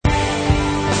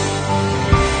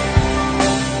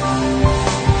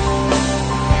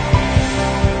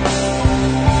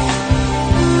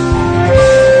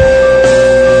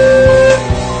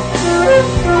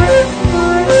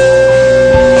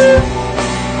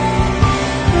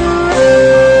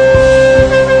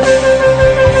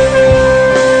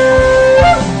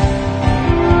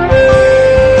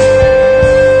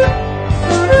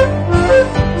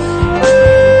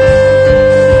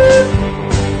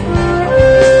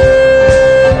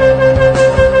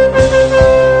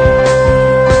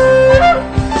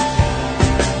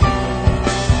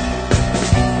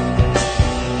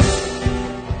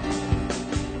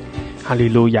哈利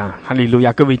路亚，哈利路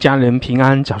亚！各位家人平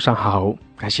安，早上好！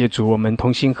感谢主，我们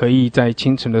同心合意，在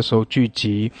清晨的时候聚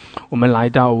集，我们来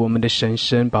到我们的神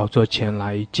圣宝座前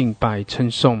来敬拜、称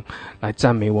颂，来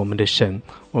赞美我们的神。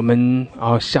我们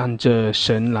向着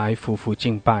神来匍匐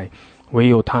敬拜，唯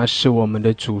有他是我们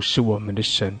的主，是我们的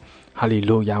神。哈利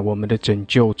路亚！我们的拯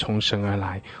救从神而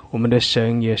来，我们的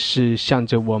神也是向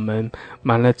着我们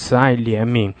满了慈爱怜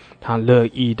悯，他乐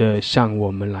意的向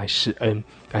我们来施恩。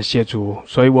感谢主，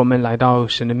所以我们来到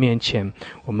神的面前，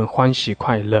我们欢喜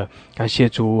快乐。感谢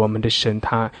主，我们的神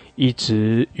他一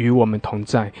直与我们同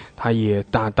在，他也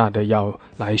大大的要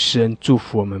来施恩祝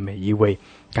福我们每一位。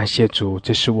感谢主，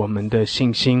这是我们的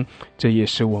信心，这也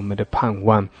是我们的盼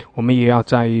望。我们也要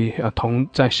在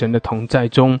神的同在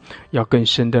中，要更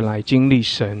深的来经历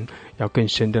神，要更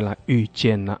深的来遇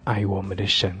见那爱我们的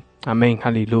神。阿们，哈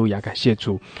利路亚！感谢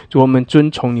主，主我们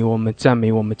尊崇你，我们赞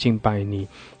美，我们敬拜你。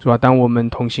主啊，当我们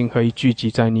同心合一聚集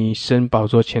在你圣宝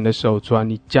座前的时候，主啊，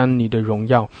你将你的荣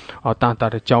耀大大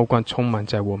的浇灌充满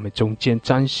在我们中间，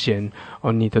彰显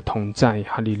你的同在。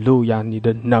哈利路亚！你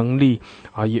的能力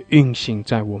也运行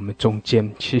在我们中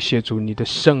间。谢谢主，你的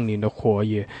圣灵的火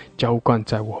也浇灌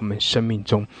在我们生命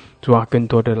中。主啊，更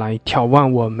多的来眺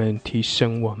望我们，提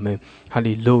升我们。哈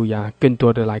利路亚！更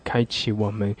多的来开启我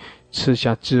们，赐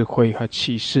下智慧和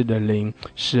启示的灵，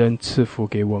施恩赐福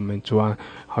给我们。主啊，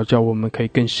好叫我们可以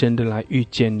更深的来遇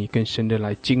见你，更深的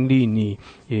来经历你，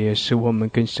也使我们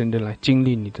更深的来经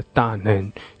历你的大能。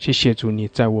谢谢主，你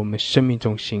在我们生命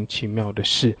中行奇妙的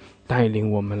事，带领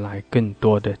我们来更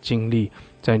多的经历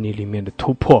在你里面的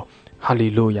突破。哈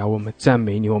利路亚！我们赞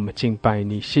美你，我们敬拜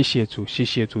你。谢谢主，谢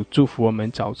谢主，祝福我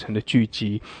们早晨的聚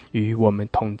集与我们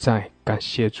同在。感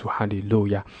谢主，哈利路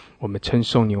亚！我们称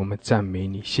颂你，我们赞美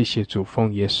你。谢谢主，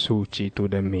奉耶稣基督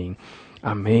的名，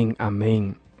阿们，阿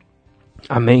们，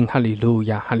阿们！哈利路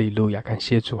亚，哈利路亚！感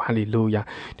谢主，哈利路亚！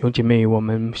弟兄姐妹，我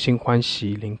们心欢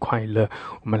喜，灵快乐。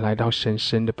我们来到神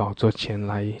圣的宝座前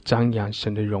来张扬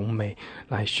神的荣美，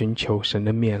来寻求神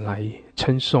的面，来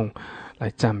称颂，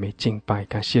来赞美敬拜。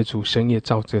感谢主，神也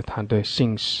照着他的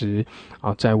信实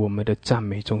在我们的赞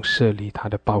美中设立他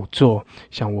的宝座，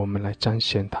向我们来彰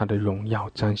显他的荣耀，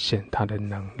彰显他的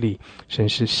能力。神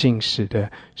是信实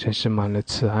的，神是满了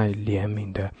慈爱怜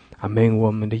悯的。阿们！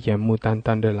我们的眼目单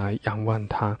单的来仰望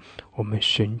他，我们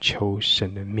寻求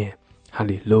神的面。哈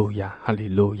利路亚，哈利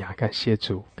路亚！感谢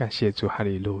主，感谢主，哈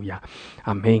利路亚！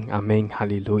阿们，阿们，哈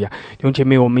利路亚！弟兄姐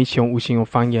妹，我们一起用无形用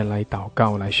方言来祷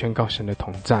告，来宣告神的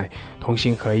同在，同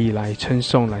心合意来称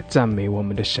颂，来赞美我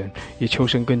们的神，也求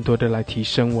神更多的来提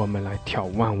升我们，来眺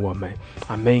望我们。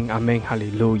阿们，阿们，哈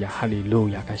利路亚，哈利路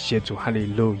亚！感谢主，哈利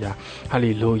路亚，哈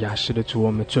利路亚！是的，主，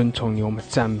我们尊崇你，我们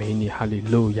赞美你，哈利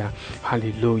路亚，哈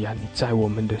利路亚！你在我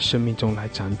们的生命中来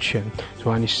掌权，主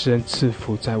啊，你施恩赐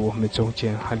福在我们中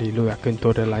间，哈利路亚！更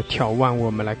多的来眺望我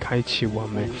们，来开启我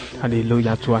们。哈利路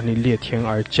亚！主啊，你裂天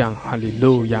而降。哈利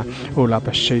路亚！乌拉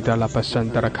巴西达拉巴山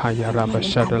达拉卡亚拉巴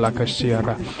沙达拉克西亚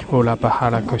拉，乌拉巴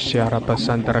哈拉克西亚拉巴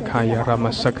山达拉卡亚拉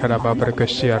马萨卡拉巴布克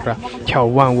西亚拉，眺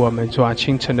望我们。主啊，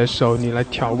清晨的时候你来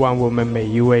眺望我们每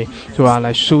一位。主啊，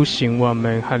来苏醒我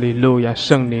们。哈利路亚！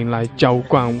圣灵来浇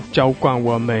灌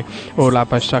我们。乌拉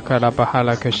巴萨卡拉巴哈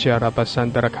拉克西亚拉巴山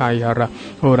达拉卡亚拉，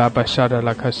乌拉巴沙达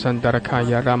拉克山达拉卡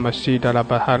亚拉马西达拉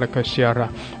巴哈拉克西亚拉。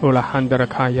Ola handara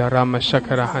kaya rama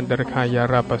shakara handara kaya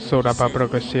raba sora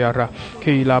babroga siara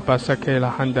kila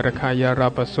basakela handara kaya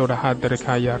raba sora handara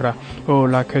kaya ra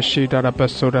ola kashida raba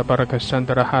sora baraka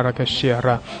sandara haraka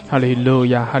siara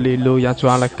Hallelujah Hallelujah 主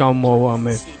啊来高摩我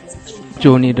们，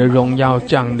主你的荣耀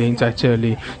降临在这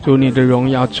里，主你的荣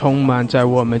耀充满在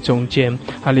我们中间。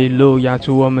哈利路亚！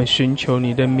主我们寻求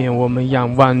你的面，我们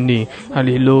仰望你。哈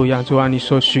利路亚！主啊，你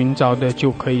所寻找的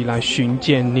就可以来寻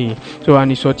见你，主啊，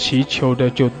你所祈求的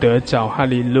就得着。哈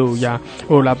利路亚！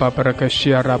乌拉巴巴拉克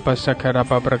西亚拉巴萨卡拉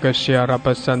巴巴拉克西亚拉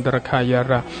巴桑德拉卡亚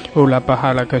拉，乌拉巴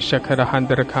哈拉克夏卡拉汉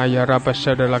德拉卡亚拉巴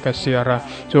沙德拉克西亚拉，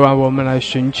主啊，我们来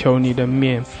寻求你的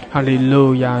面。哈利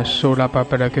路亚！苏拉巴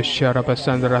巴拉克西亚拉巴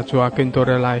桑德拉，主啊，更多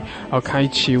的来开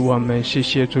启我们。谢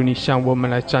谢主，你向我们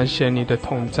来彰显你的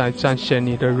同在，彰显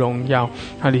你的荣耀。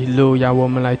哈利路亚！我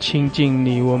们来亲近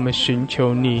你，我们寻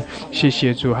求你。谢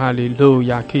谢主，哈利路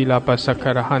亚！基拉巴萨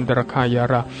卡拉汉德拉卡亚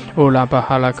拉，乌拉巴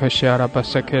哈拉克西亚拉巴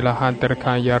萨卡拉汉德拉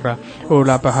卡亚拉，乌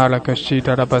拉巴哈拉克西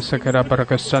达拉巴萨卡拉巴拉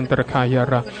克桑德拉卡亚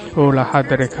拉，乌拉哈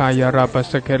德拉卡亚拉巴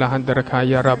萨卡拉汉德拉卡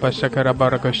亚拉巴萨卡拉巴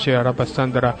拉克西亚拉巴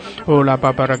桑德拉，乌拉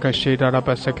巴巴拉克西达拉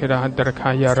巴萨卡拉汉德拉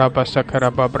卡亚拉巴萨卡拉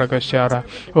巴巴拉克西亚亚拉，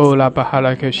哦拉巴哈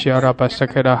拉克西亚拉巴萨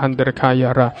克拉汉德卡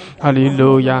亚拉，哈利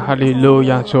路亚，哈利路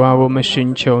亚，主啊，我们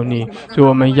寻求你，主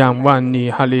我们仰望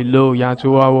你，哈利路亚，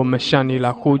主啊，我们向你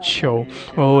来呼求，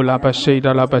哦拉巴西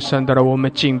达拉巴山达拉，我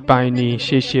们敬拜你，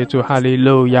谢谢主，哈利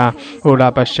路亚，哦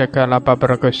拉巴沙卡拉巴布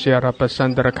拉克西亚拉巴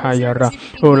山达拉卡亚拉，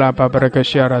哦拉巴布拉克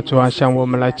西亚拉，主啊，向我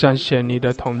们来彰显你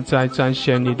的同在，彰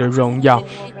显你的荣耀。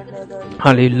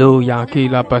哈利路亚，基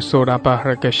拉巴索拉巴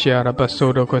哈克西亚拉巴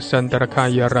索罗克山德拉卡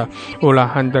亚拉，乌拉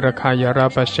汉德拉卡亚拉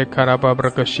巴谢卡拉巴布拉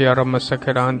克西亚拉马萨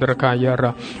克拉汉德拉卡亚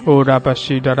拉，乌拉巴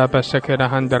西达拉巴萨克拉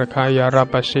汉德拉卡亚拉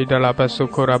巴西达拉巴苏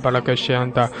库拉巴拉克西安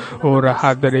达，乌拉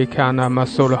哈德里卡纳马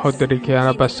索拉哈德里卡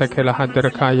拉巴萨克拉汉德拉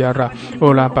卡亚拉，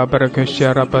乌拉巴布拉克西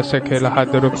亚拉巴萨克拉哈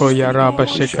德鲁科亚拉巴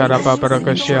谢卡拉巴布拉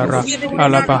克西亚拉，阿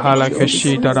拉巴哈拉克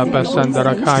西达拉巴山德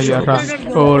拉卡亚拉，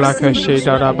乌拉克西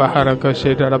达拉巴哈拉克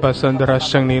西达拉巴山德拉。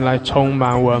圣灵来充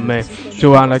满我们，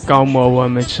主啊，来高摩我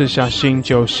们，赐下新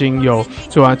酒新油，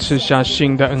主啊，赐下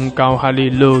新的恩膏，哈利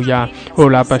路亚，乌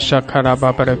拉巴沙卡拉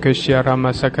巴巴拉克西亚拉马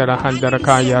萨卡拉汉德拉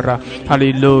卡亚拉，哈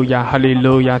利路亚，哈利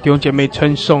路亚，弟兄姐妹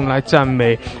称颂来赞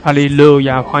美，哈利路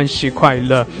亚，欢喜快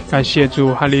乐，感谢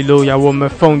主，哈利路亚，我们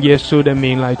奉耶稣的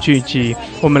名来聚集，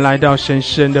我们来到神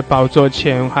圣的宝座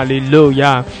前，哈利路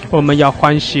亚，我们要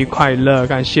欢喜快乐，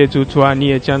感谢主，主啊，你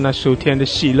也将那属天的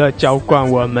喜乐浇灌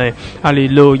我们。哈利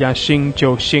路亚，新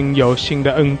酒新油新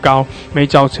的恩膏，每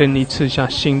早晨你赐下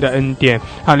新的恩典。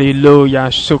哈利路亚，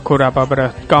苏库拉巴巴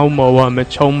的高摩我们，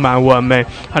充满我们。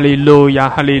哈利路亚，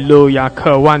哈利路亚，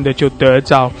渴望的就得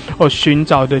着，寻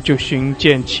找的就寻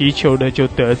见，祈求的就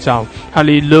得着。哈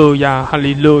利路亚，哈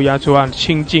利路亚，主啊，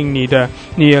亲近你的，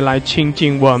你也来亲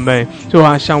近我们。主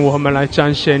啊，向我们来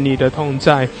彰显你的同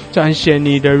在，彰显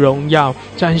你的荣耀，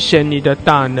彰显你的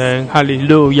大能。哈利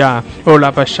路亚，欧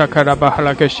拉巴沙卡拉巴哈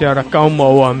拉克西亚拉高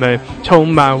摩我们，充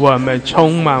满我们，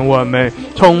充满我们，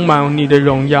充满你的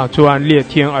荣耀，主啊，裂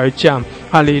天而降。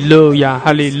哈利路亚，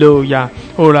哈利路亚，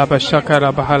欧拉巴沙卡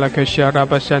拉巴哈拉克西亚拉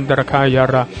巴山德拉卡亚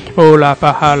拉，欧拉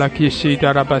巴哈拉基西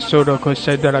达拉巴索罗克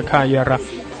塞德拉卡亚拉。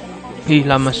伊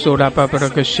拉马苏拉巴布拉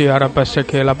克西亚拉巴萨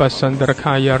克拉巴山德拉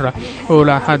卡亚拉，欧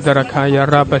拉哈德拉卡亚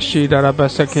拉巴西达拉巴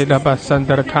萨克拉巴山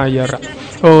德拉卡亚拉，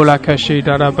欧拉卡西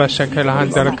达拉巴萨克拉汉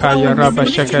德拉卡亚拉巴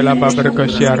萨克拉巴布拉克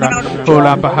西亚拉，欧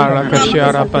拉巴哈拉克西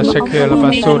亚拉巴萨克拉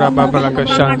巴苏拉巴布拉克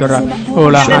山德拉，欧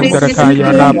拉汉德拉卡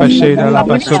亚拉巴西达拉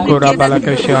巴苏库拉巴拉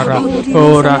克西亚拉，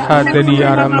欧拉哈德里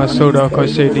亚拉马苏拉克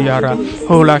西迪亚拉，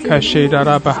欧拉卡西达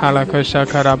拉巴哈拉克萨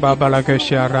卡拉巴巴拉克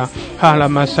西亚拉，哈拉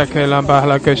马萨克拉巴哈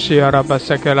拉克西亚拉。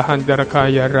Basakala handara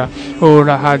kayara,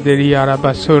 ora hadiriara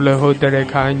basula hodere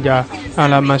kanya,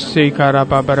 alamasikara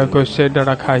babarako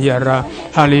sedara kayara,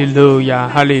 Hallelujah,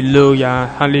 Hallelujah,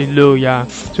 Hallelujah。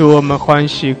主，我们欢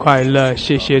喜快乐，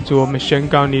谢谢主，我们宣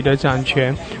告你的掌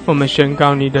权，我们宣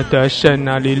告你的得胜，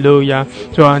哈利路亚。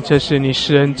主啊，这是你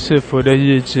施恩赐福的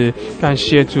日子，感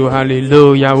谢主，哈利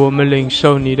路亚。我们领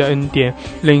受你的恩典，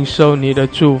领受你的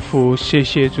祝福，谢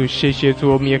谢主，谢谢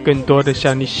主。我们也更多的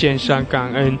向你献上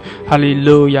感恩。哈利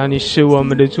路亚，你是我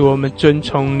们的主，我们尊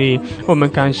崇你，我们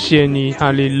感谢你，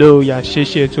哈利路亚，谢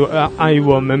谢主，爱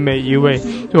我们每一位，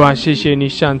主啊，谢谢你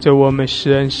向着我们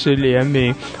施恩施怜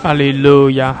悯，哈利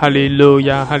路亚，哈利路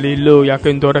亚，哈利路亚，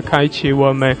更多的开启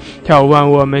我们，眺望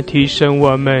我们，提升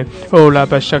我们，哦拉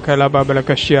巴沙卡拉巴巴拉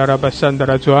卡西亚拉巴桑德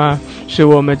拉，主啊，使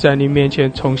我们在你面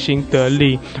前重新得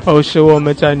力，哦，使我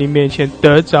们在你面前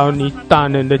得着你大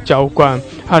能的浇灌，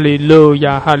哈利路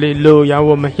亚，哈利路亚，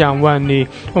我们仰望你，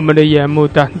我们的眼目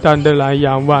单单的来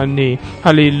仰望你，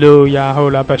哈利路亚，哦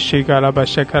拉巴西卡拉巴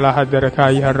沙卡拉哈德拉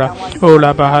卡亚拉，哦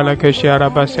拉巴哈拉卡西亚拉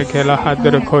巴沙卡拉哈德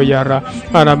拉科亚拉，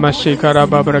阿拉马西卡拉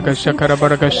巴布拉卡沙卡拉巴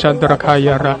拉卡沙德拉卡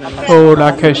亚拉，哦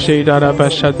拉卡西达拉巴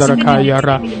沙德拉卡亚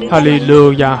拉，哈利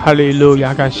路亚，哈利路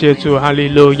亚，感谢主，哈利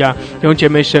路亚，弟兄姐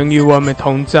妹，神与我们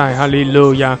同在，哈利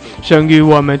路亚，神与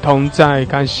我们同在，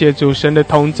感谢主，神的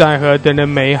同在何等的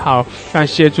美好，感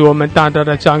谢主，我们大大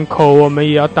的张口，我们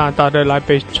也要大大的来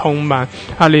被充满，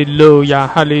哈利路亚，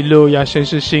哈利路亚，神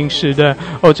是信实的，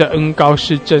哦，这恩膏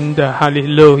是真的，哈利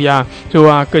路亚，主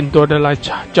啊，更多的来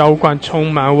浇灌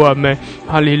充满我们，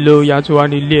哈利路亚，主啊，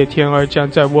你裂天而降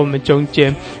在我们中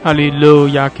间，哈利路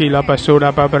亚，基拉巴苏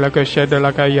拉巴巴拉克谢德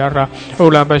拉卡亚拉，欧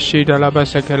拉巴西德拉巴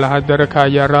塞克拉哈德拉卡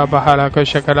亚拉巴哈拉克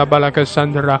谢克拉巴拉克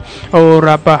桑德拉，欧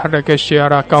拉巴哈拉克谢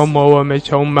拉高摩我们，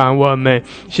充满我们，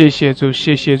谢谢主，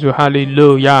谢谢主，哈利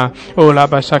路亚，欧拉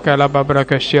巴萨克拉巴巴拉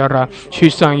克谢拉，驱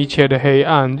散一切的黑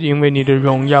暗，因为你的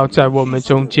荣耀在我们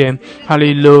中间，哈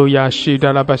利路亚，西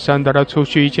德拉巴桑德拉，除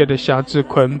去一切的辖制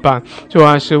捆绑，主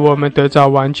啊，使我们得到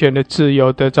完全的自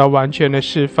由，得到完全的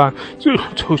释放，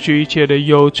除去一切的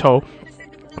忧愁，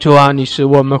主啊，你使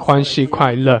我们欢喜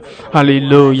快乐，哈利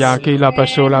路亚！给拉巴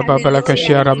苏拉巴巴拉克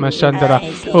西亚拉马山德拉，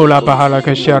欧拉巴哈拉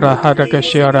克西亚拉哈拉克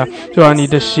西亚拉，主啊，你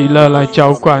的喜乐来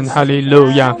浇灌，哈利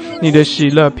路亚！你的喜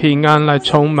乐平安来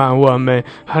充满我们，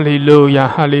哈利路亚，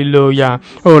哈利路亚！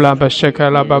欧拉巴谢卡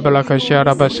拉巴巴拉克西亚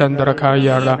拉巴山德拉卡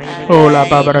亚拉，欧拉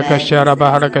巴巴拉克西亚拉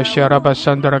巴哈拉克西亚拉巴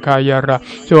山德拉卡亚拉，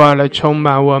主啊，来充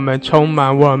满我们，充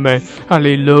满我们，哈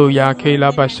利路亚！给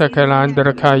拉巴谢卡拉安德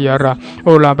拉卡亚拉，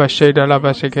欧拉巴谢德拉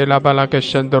巴谢。ke la bala ke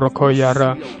sandro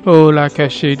koyara o la ke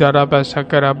shidara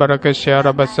basakara baraka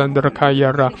shara basandro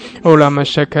kayara o la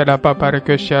mashakara papara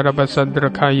ke shara basandro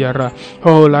kayara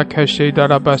o la ke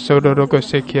shidara basodoro ko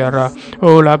sekiara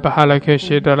o la bahala ke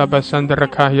shidara basandro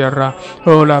kayara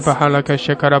o la bahala ke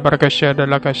shakara baraka shara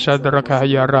la ke shadro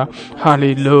kayara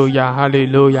hallelujah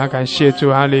hallelujah 感谢主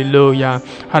哈利路亚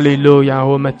哈利路亚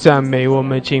我们赞美我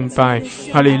们敬拜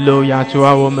哈利路亚主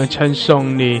啊我们称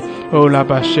颂你哦拉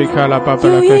巴西卡拉巴巴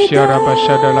拉克西亚拉巴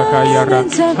沙德拉卡亚拉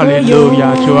哈利路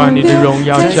亚主啊你的荣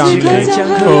耀降临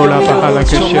哦拉巴哈拉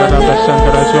克西亚拉巴沙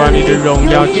德拉主啊你的荣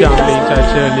耀降临在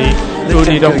这里主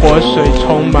你的活水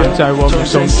充满在我们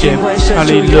中间哈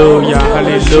利路亚哈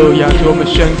利路亚主我们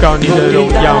宣告你的荣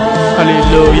耀哈利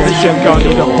路亚宣告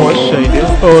你的活水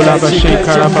哦拉巴西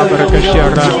卡拉巴巴拉克西亚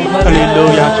拉哈利路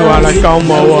亚主啊来高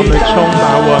摩我们充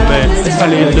满我们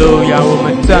哈利路亚我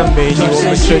们赞美你我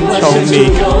们尊崇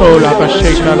你哦拉巴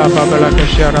西卡拉巴巴拉克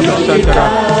西亚拉巴沙德拉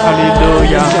哈利路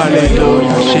亚哈利路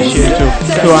亚谢谢主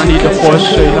主啊你的活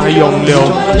水来涌流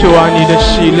主啊你的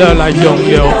喜乐来涌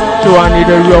流主啊你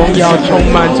的荣耀充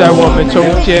满在我们中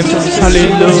间哈利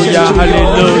路亚哈利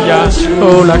路亚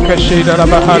哦拉克西德拉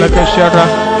巴哈拉克西亚拉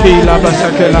基拉巴萨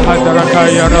克拉哈德拉卡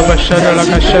亚拉巴沙德拉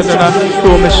卡沙德拉主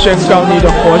我们宣告你的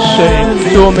活水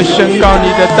主我们宣告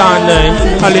你的大能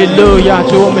哈利路亚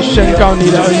主我们宣告你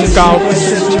的恩膏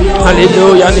哈利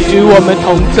路亚你与我们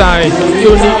同在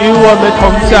主你与我们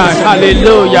同在哈利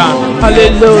路亚哈利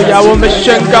路亚我们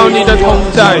宣告你的同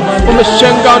在我们宣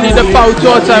告你的宝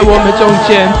座在我们中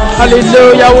间哈利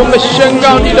路亚我们宣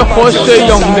告你的活水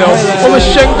涌流我们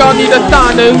宣告你的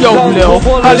大能涌流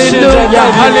哈利路亚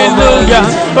哈利路亚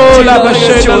哦拉巴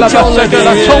谢拉拉巴塞格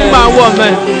拉充满我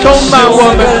们充满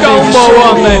我们高摩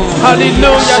我们哈利路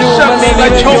亚圣灵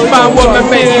来充满我们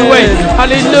每一位哈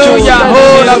利路亚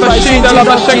哦拉巴谢拉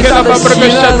巴塞格拉巴布格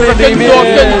塞格更多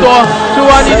更多主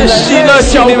啊你的喜乐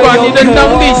浇灌你的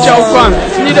能力浇灌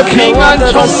你的平安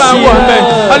充满我们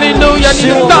哈利路亚你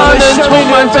的大能充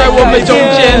满在我们中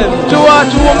间主啊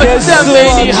主我们赞美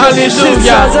你哈利路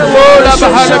亚哦拉巴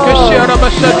哈拉克西拉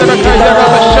巴沙德拉卡亚拉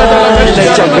巴沙德拉卡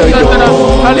西拉巴沙德拉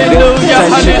哈利路亚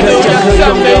哈利路亚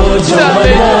赞美主赞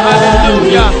美主哈利路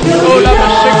亚哦拉巴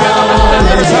西卡拉巴沙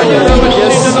德拉卡亚拉巴西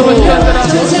德拉巴沙德拉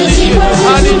谢谢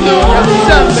哈利路亚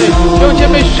赞美有姐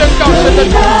妹宣告神的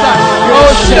同在哦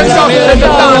宣告神的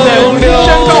大能宣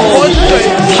告活水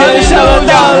哈利路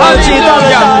亚哈利路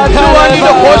亚主啊你的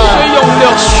活水涌流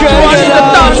主啊你的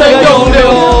大能涌流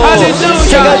哈利路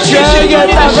亚谢谢你的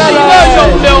喜乐涌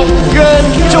流跟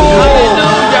主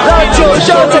让酒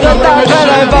香这个打开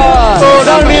来吧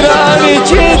让你的儿女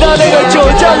进到那个酒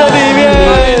酱的里面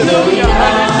哈利路亚哈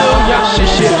利路亚谢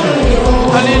谢主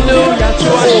哈利路亚主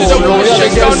啊是的我们宣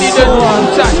告你的同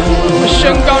在我们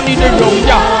宣告你的荣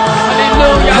耀哈利路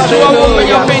亚主啊我们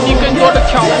要被你更多的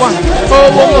眺望哦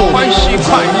我们欢喜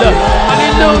快乐哈利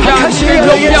路亚你的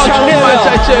荣耀充满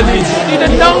在这里你的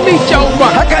能力浇灌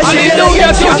哈利路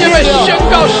亚弟兄姐妹宣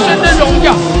告神的荣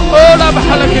耀哦拉巴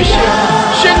哈拉克西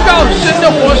宣告神的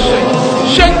活水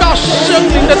宣告圣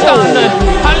灵的大能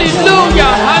哈利路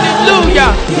亚哈利路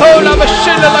亚哦拉巴谢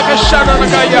拉拉克沙拉拉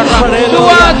卡亚拉主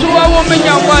啊主啊我们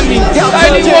仰望你带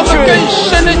领我们更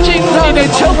深的进入你的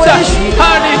同在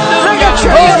哈利路亚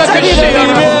哦拉克西亚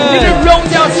拉你的荣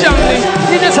耀降临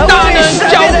你的大能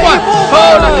浇灌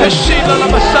哦拉克西拉拉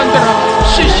巴山德拉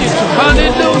谢谢主哈利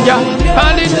路亚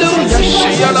哈利路亚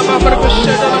西亚拉巴巴拉克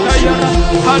沙拉拉卡亚拉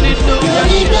哈利路亚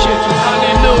谢谢主哈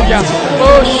利路亚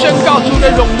哦宣告主的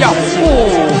荣耀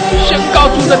宣告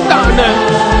主的大能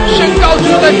宣告主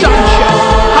的掌权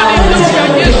哈利路亚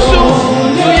耶稣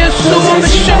主耶稣我们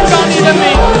宣告你的名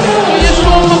主耶稣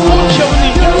我们呼求你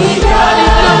哈利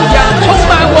路亚充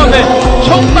满我们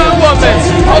充满我们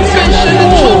更深的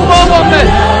触摸我们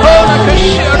那个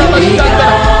血的山的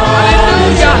哈利路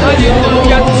亚哈利路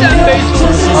亚赞美主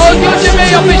弟兄姐妹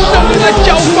要被圣灵来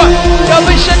浇灌要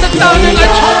被神的大能来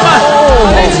充满哈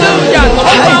利路亚充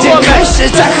满我们开始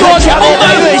在很强烈的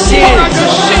运行那个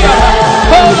血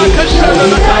那个神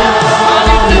的哈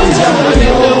利路亚哈利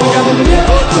路亚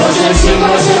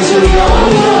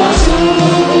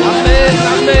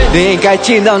你应该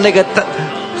进到那个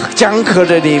江河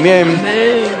的里面，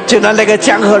进到那个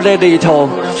江河的里头，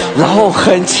然后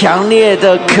很强烈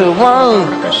的渴望。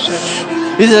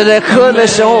一直在喝的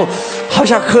时候，好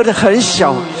像喝的很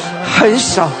小很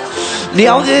少，你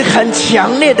要很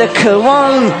强烈的渴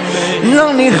望，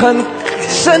让你很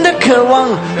深的渴望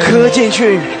喝进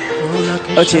去，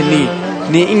而且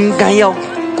你应该要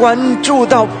关注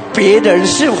到别人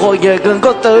是否也能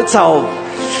够得着。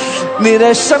你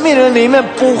的生命的里面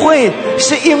不会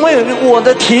是因为我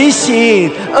的提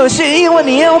醒，而是因为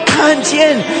你要看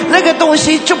见那个东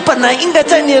西就本来应该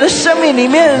在你的生命里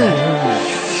面。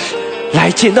来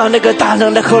见到那个大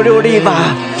能的河流里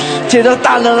吧，见到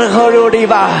大能的河流里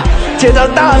吧，见到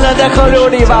大能的河流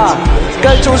里吧。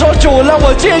跟主说，主让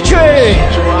我进去，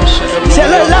现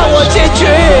在让我进去，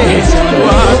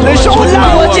你说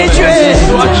让我进去，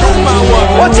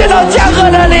我进到江河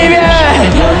的里面，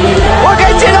我可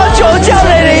以进到酒窖的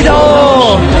里头。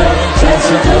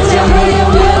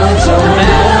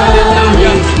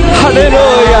哈利路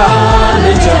亚！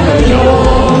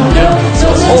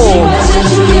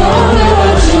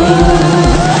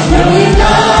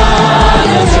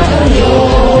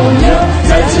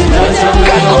更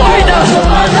快的，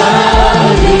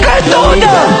更多的，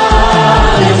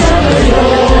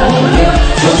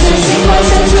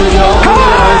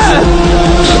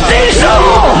领受，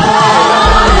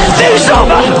领受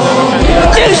吧，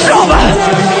领受吧。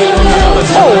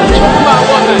充满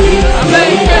我们，每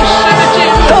个世界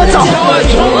得着，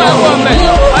充满我们。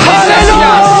哈利路亚！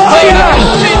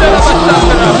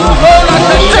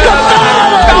这个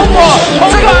高我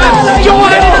充满，就爱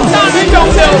你的大能永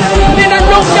留，你的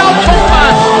荣耀充满。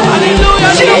哈利路亚！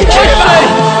你的活水，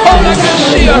后来更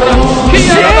细了，现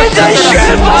在宣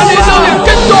布哈利路亚更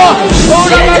多，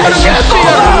现在宣布吧，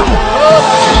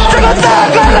这个大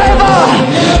哥来吧，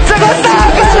这个大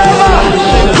哥来吧，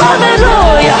哈利路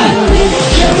亚！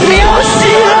你要喜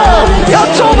乐，要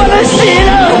充满了喜乐。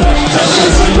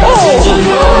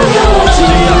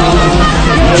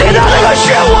进到那个漩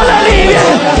涡的里面，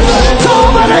充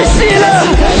满了喜乐，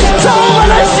充满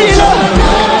了喜乐，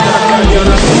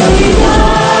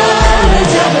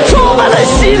充满了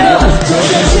喜乐，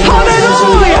哈利路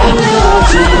亚！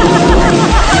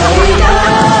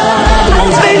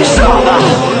领受吧，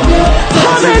哈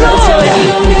利路亚！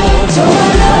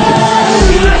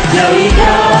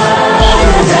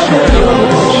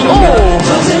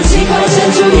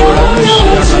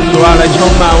主啊，来充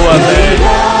满我们。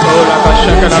拉巴宣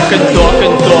告更多更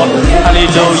多，哈利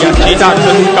路亚，极大的恩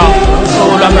膏，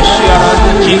拉巴需要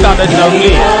极大的能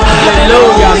力，哈利路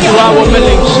亚，主啊，我们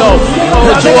领受，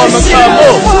主我们渴慕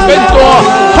更多，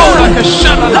拉巴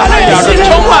宣告拉巴亚的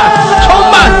充满充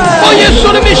满，耶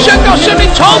稣的名宣告生命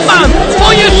充满，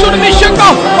耶稣的名宣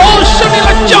告，生命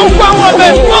来浇灌我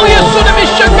们，耶稣的名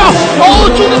宣告，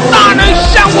主的大能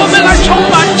向我们来充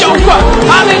满浇灌，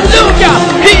哈利路亚，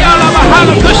希亚拉巴哈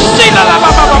鲁克西拉拉巴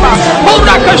巴巴巴，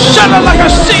拉克沙拉拉克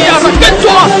西亚拉更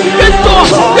多更多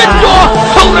更多，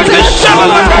拉克沙拉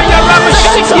拉克亚拉巴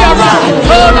西亚拉，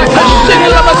拉克西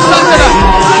拉巴桑的拉，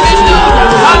哈利路亚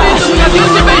哈利路亚，弟兄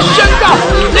姐妹宣告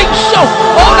领受，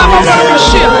拉巴巴拉克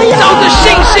西亚，照着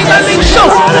信心来领受，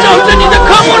照着你的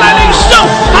科目来领受，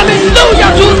哈利路亚，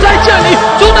主在这里，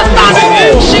主的大能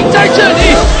运行在这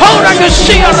里，拉克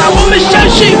西亚拉，我们相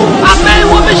信，阿门，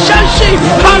我们相信，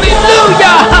哈利路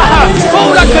亚，哈哈，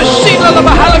拉克西拉拉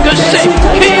巴哈拉克西。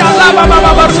拉巴巴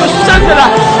巴巴，山的了，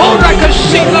拉克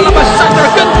西拉拉巴山的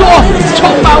更多，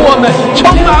充满我们，充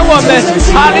满我们，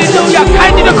哈利路亚！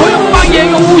开你的口用方言，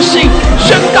用悟性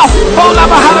宣告，拉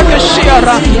巴哈拉克西亚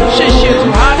拉，谢谢主，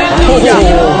哈利路亚！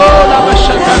拉巴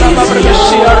山的拉巴哈拉克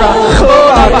西亚拉，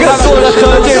把更多的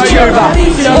喝进去吧！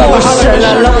神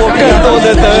啊，让我更多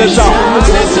的得着，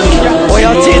我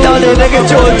要进到你那个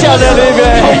酒窖的里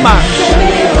面，充满，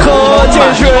喝进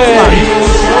去，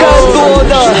更多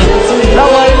的。让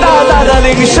我大大的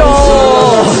领受，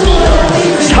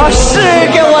他是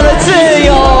给我的自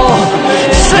由，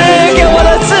是给我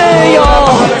的自由，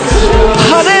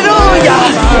哈利路亚！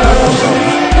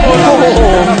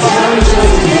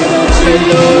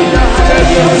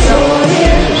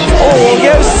耶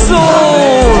稣，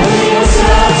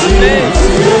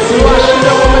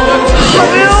哈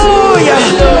利路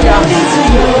亚！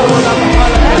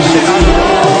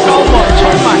高我充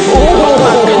满，更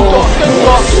多更多。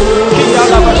阿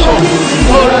拉巴说，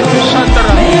阿拉克山德拉，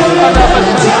阿拉巴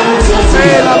山，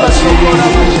阿拉巴说。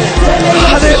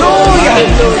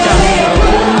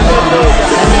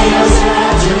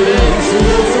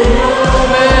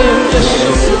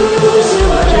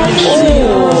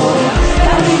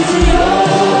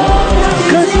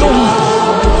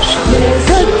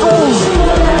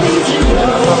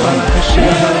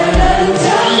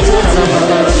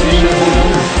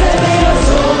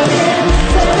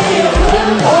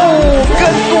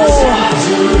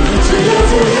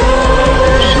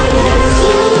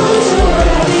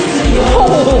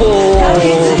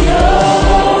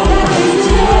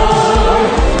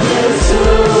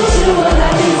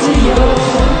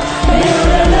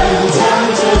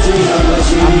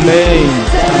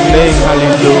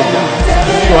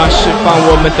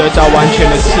们得到完全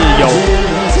的自由。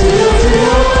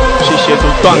谢谢主，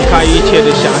断开一切的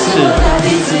瑕疵，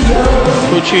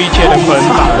除去一切的捆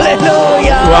绑。主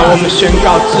啊，我们宣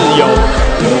告自由，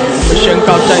我们宣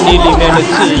告在你里面的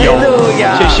自由。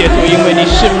谢谢主，因为你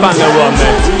释放了我们。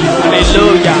哈利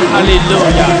路亚，哈利路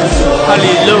亚，哈利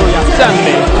路亚，赞美。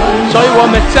所以我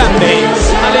们赞美，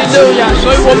哈利路亚。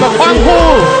所以我们欢呼，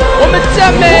我们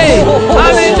赞美，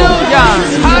哈利路亚，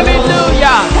哈利路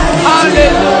亚，哈利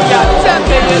路亚，赞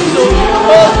美耶稣，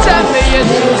哦，赞美耶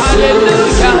稣，哈利路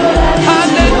亚，哈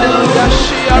利路亚，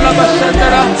需要拉巴山的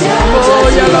啦，哦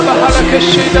呀拉巴哈拉克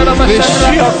西的拉巴山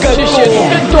的啦，谢谢主，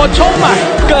更多充满，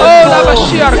哦拉巴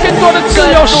西尔，更多的自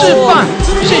由释放，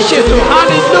谢谢主，哈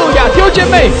利路亚，弟兄姐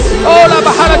妹，哦拉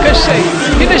巴哈拉克西，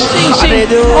你的信心，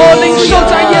哦领受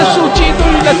在耶稣基督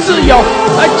里的自由，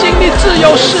而经历自由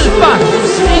释放，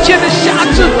一切的瑕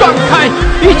疵断开，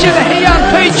一切的黑暗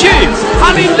退去，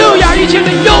哈利路亚，一切的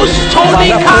忧愁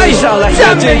离开，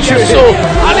赞美耶稣，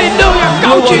哈利路亚，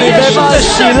高举耶稣的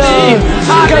圣名，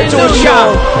哈利路亚，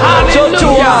哈利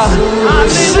路亚，哈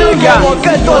利路亚，我更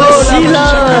多的喜乐，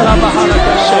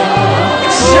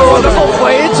使我能够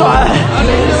回转，哈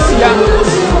利路亚，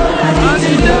哈利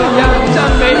路亚，赞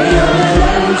美，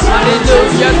哈利路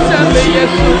亚，赞美耶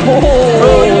稣，哦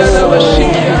呀拉巴西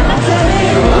呀，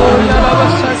哦呀拉巴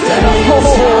萨克，哦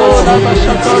拉巴萨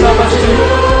克拉巴西，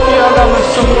呀拉巴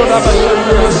萨克拉巴萨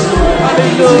克，哈利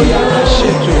路亚，谢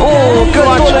主，哦，更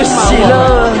多的喜乐，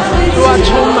主啊充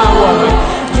满我们，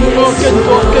哦更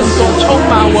多充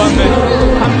满我们，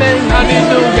阿门，哈利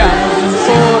路亚，哦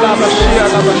拉巴西呀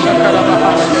拉巴萨克拉巴哈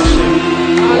拉巴西，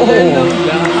哈利路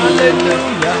亚，哈利路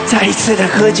亚，再一次的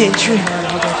喝进去。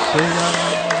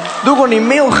如果你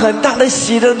没有很大的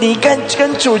喜乐，你跟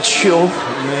主求，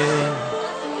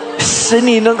使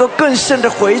你能够更深的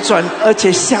回转，而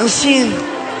且相信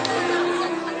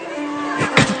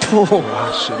更多，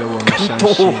使得我们相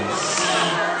信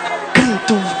更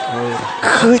多，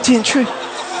喝进去。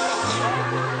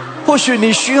或许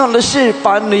你需要的是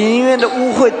把你里面的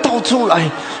污秽倒出来，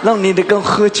让你的根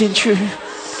喝进去。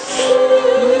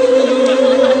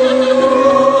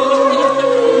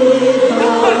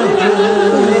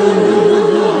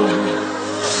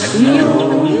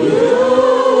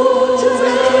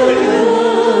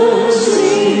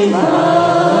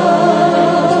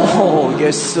哦，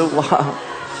耶稣啊！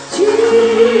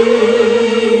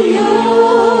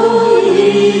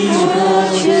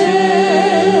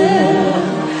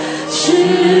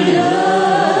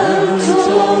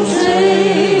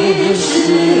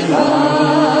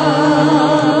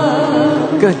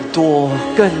更多，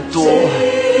更多。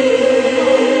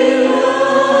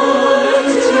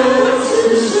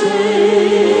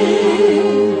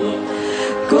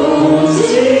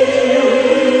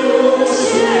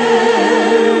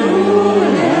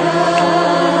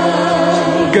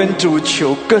跟主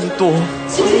求更多，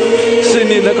使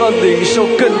你能够领受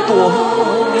更多。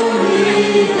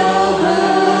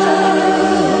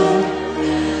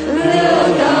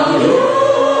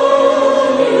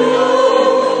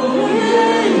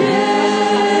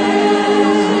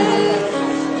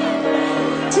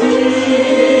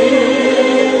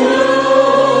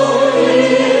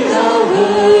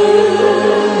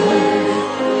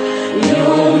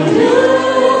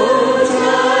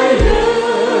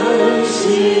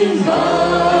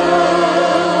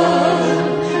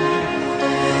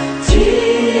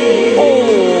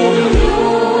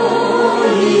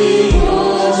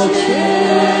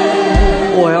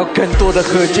更多的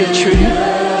喝进去，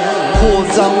扩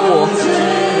张我。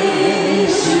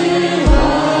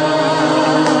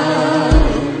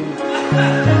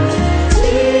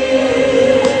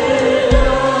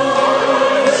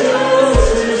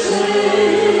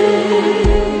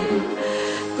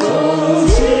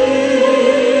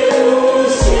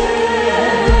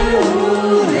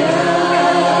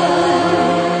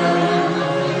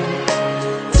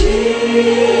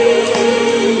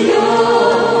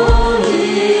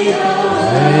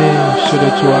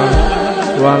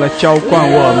主啊，来浇灌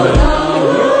我们，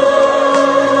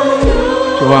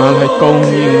主啊，来供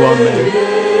应我们，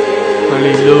哈利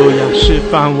路亚，释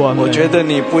放我们。我觉得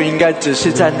你不应该只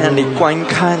是在那里观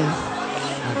看，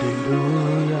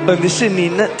而是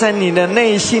你在你的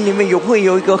内心里面会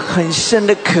有一个很深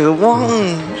的渴望，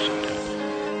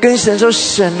跟神说：“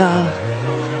神啊，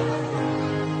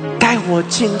带我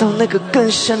进到那个更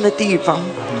深的地方，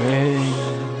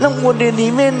让我的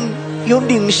里面有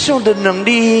领受的能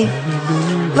力。”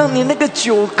让你那个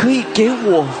酒可以给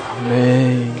我。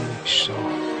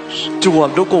主啊，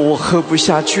如果我喝不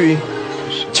下去，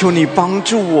求你帮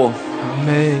助我，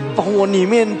把我里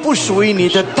面不属于你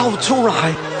的倒出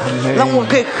来，让我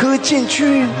可以喝进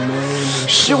去。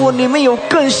使我里面有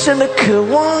更深的渴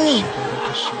望，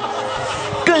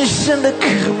更深的渴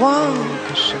望，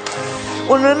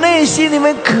我的内心里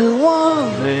面渴望。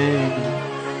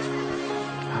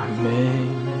阿门。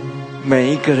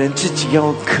每一个人自己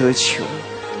要渴求，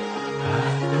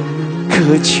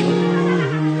渴求，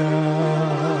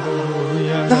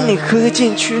当你喝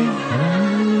进去，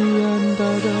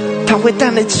它会带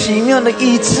来奇妙的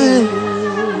医治，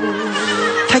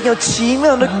它有奇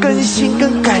妙的更新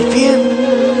跟改变。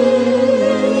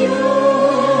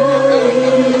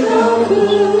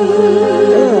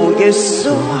哦，耶稣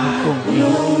啊，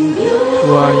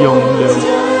主啊，永留，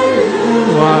主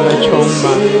啊，来充满。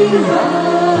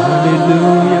哈利路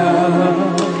亚，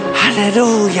哈利路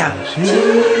亚。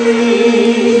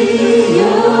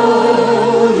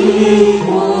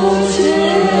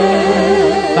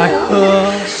来喝，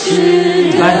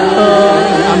来喝，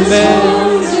阿们，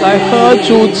来喝主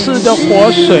赐的活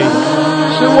水，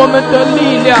使我们的力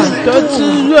量得滋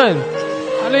润。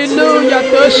哈利路亚，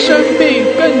得生命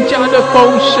更加的丰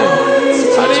盛。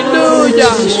哈利路亚，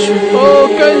哦，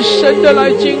更深的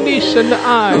来经历神的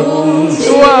爱。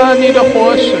主啊，你的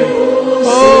活水，哦，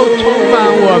充满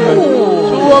我们。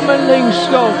主，我们领受，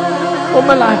我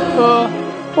们来喝，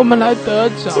我们来得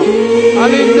着。哈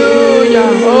利路亚，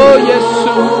哦，耶稣，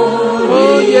哦，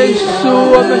耶稣，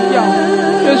我们要，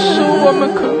耶稣，我们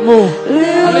渴慕。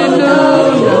哈利路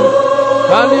亚，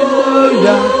哈利路亚，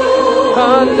哈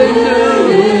利路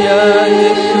亚，耶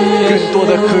稣。更多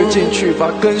的喝进去吧，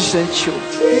更深求，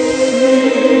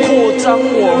扩张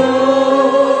我，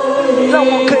让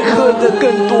我可以喝得更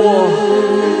多。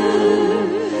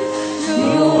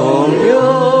永留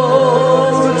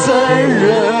在人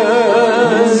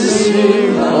心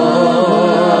旁。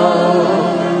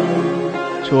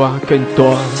主啊，更多，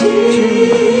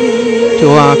主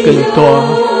啊，更多，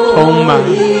充满。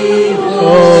哦，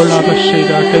拉巴西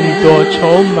达，更多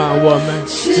充满我们。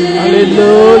哈利路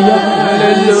亚，哈利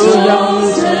路亚，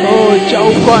哦，浇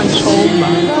灌充满。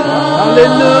哈利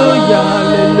路亚，哈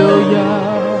利路亚，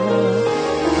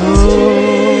哦，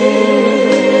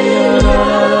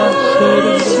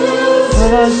哈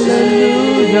利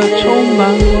路亚，充满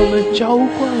我们，浇灌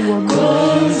我们。哈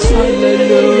利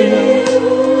路亚，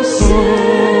哦，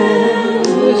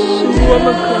耶稣，我们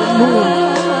渴慕，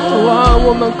哇，我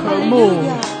们渴慕。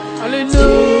哈利路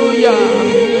亚，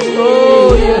哦，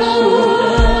耶稣，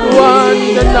主啊，你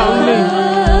的能力，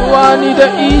主啊，你的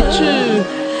医治，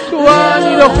主啊，你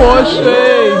的活水，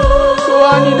主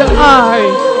啊，你的爱，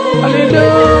哈利路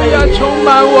亚，充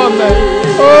满我们，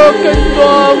哦，更多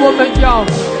我们要，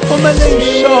我们领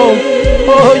受，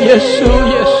哦，耶稣，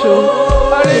耶稣，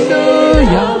哈利路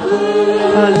亚，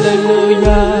哈利路亚，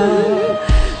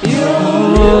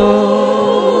哦，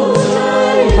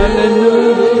哈利路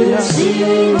亚。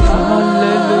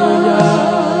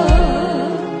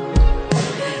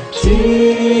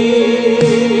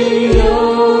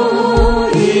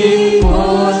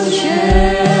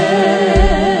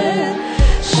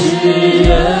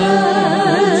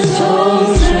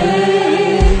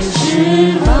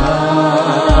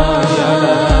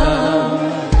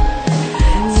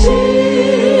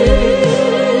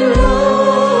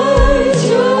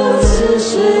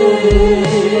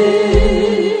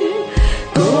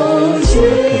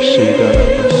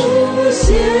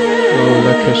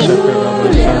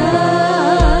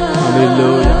哈利路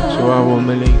亚，主啊，我们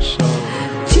领受。哈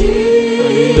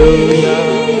利路亚，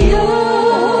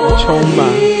充满，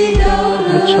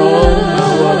充满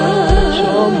我们，充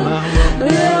满我们。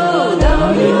哈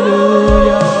利路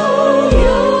亚，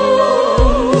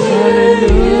哈利路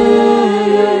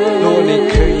亚。如果你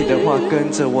可以的话，跟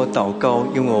着我祷告，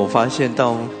因为我发现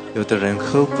到有的人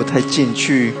喝不太进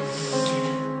去。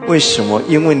为什么？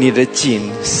因为你的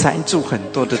井塞住很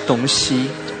多的东西，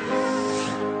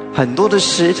很多的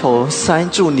石头塞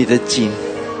住你的井，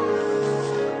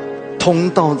通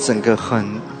道整个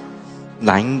很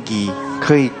难以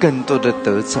可以更多的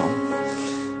得着。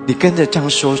你跟着这样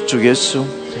说：主耶稣，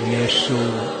主耶稣，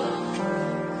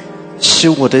使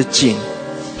我的井，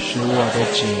使我的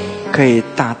井可以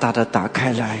大大的打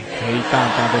开来，可以大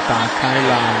大的打开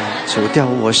来，除掉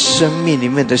我生命里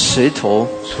面的石头，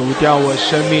除掉我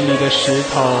生命里的石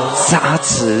头、杂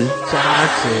质，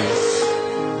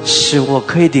使我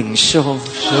可以领受，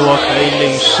使我可以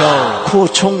领受，扩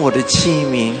充我的器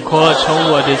皿，扩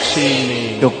充我的器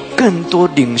皿，有更多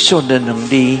领受的能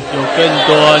力，有更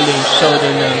多领受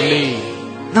的能力，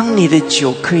让你的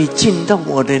酒可以进到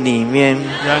我的里面，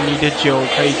让你的酒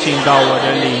可以进到我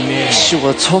的里面，使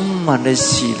我充满了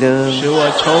喜乐，使我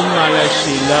充满了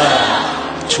喜乐。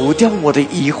除掉我的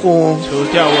疑惑，除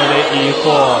掉我的疑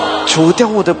惑，除掉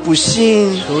我的不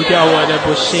幸，除掉我的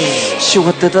不幸，使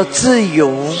我得到自由，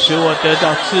使我得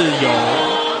到自由。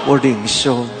我领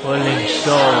受，我领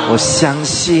受，我相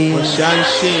信，我相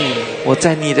信，我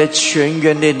在你的泉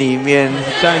源的里面，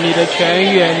在你的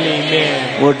泉源里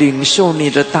面，我领受你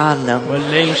的大能，我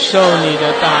领受你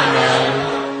的大能，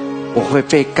我会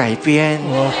被改变，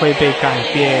我会被改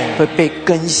变，会被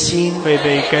更新，会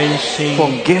被更新。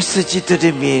奉耶稣基督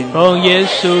的名，奉耶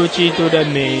稣基督的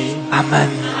名，阿门，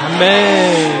阿门。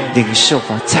领受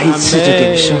吧，再一次的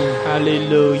领受，哈利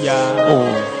路亚，哦，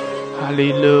哈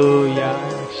利路亚，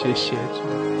谢谢主，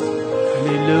哈利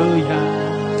路亚，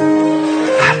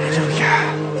哈利路亚。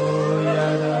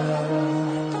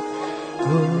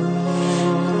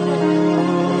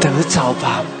得着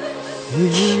吧，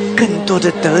更多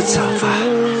的得着吧，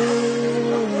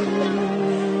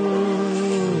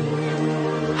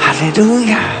哈利路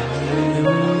亚。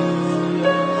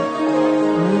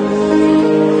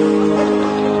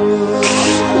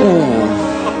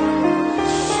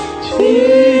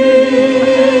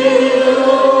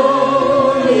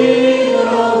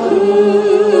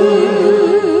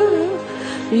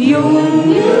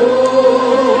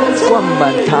灌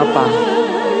满它吧，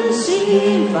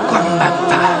灌满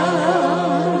吧。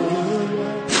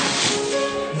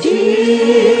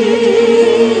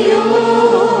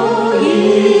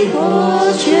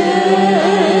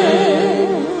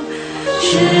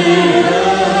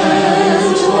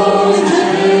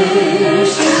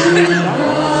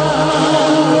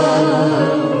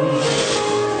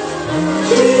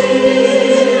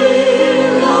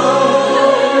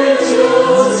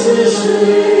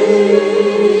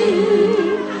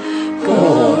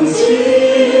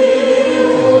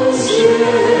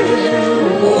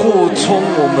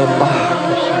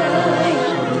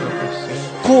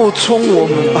扩充我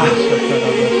们吧，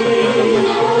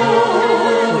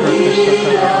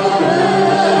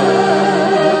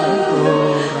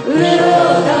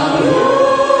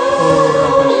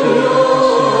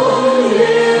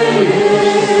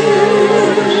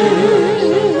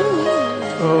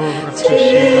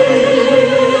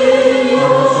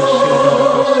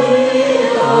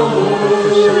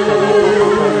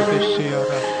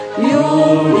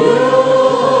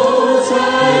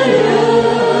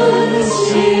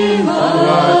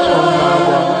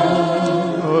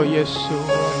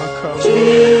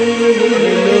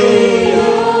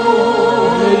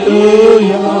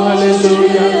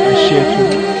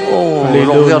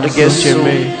弟兄姐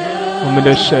妹，我们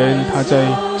的神他在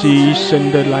极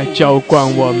深的来浇灌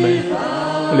我们，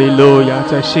哈利路亚，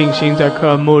在信心在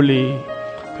科目里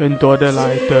更多的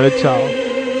来得着，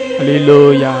哈利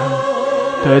路亚，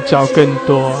得着更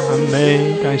多，阿们，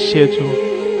感谢主，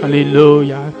哈利路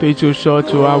亚，对主说，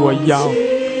主啊我要，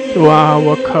主啊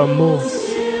我渴慕，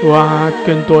主啊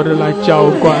更多的来浇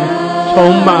灌，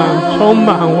充满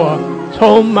我，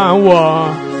充满我，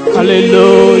哈利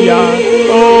路亚，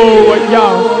哦我要，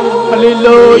哈利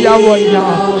路亚我要，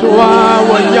主啊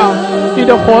我要你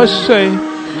的活水，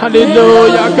哈利路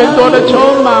亚，更多的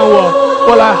充满我，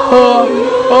我来喝，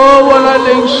哦我来领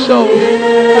受，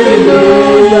哈利路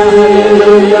亚，哈利路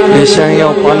亚。你想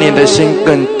要把你的心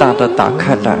更大的打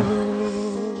开来，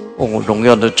哦荣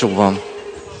耀的主啊，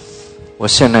我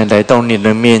现在来到你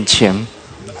的面前，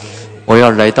我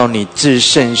要来到你至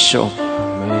圣所，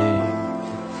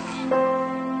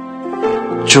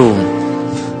主，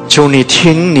求你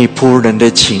听你仆人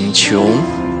的请求，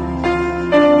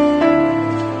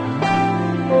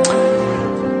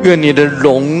愿你的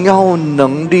荣耀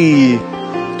能力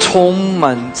充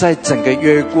满在整个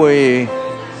约柜，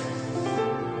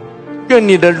愿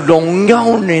你的荣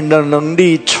耀你的能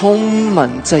力充满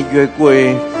在约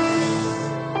柜，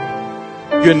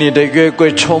愿你的约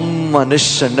柜充满了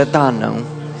神的大能。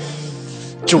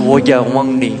主，我仰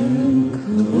望你，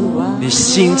你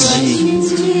兴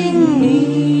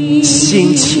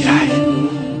起来，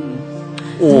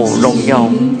哦荣耀，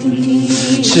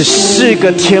是4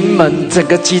个天门整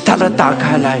个极大的打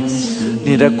开来，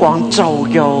你的光照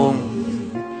耀，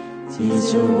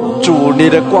主，你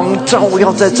的光照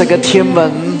耀在整个天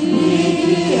门，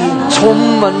充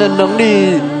满了能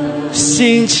力，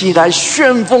兴起来，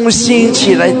旋风兴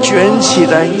起来，卷起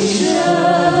来，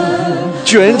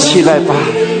卷起来吧，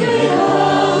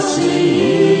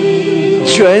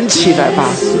卷起来吧，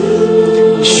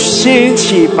兴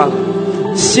起吧，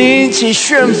兴起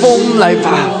旋风来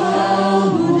吧，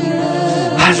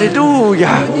哈利路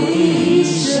亚！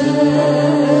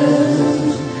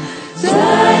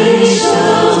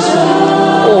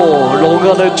哦，荣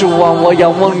耀的主啊，我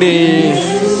仰望你，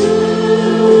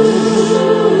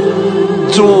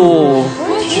主，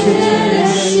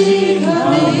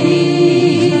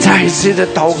实的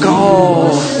祷告。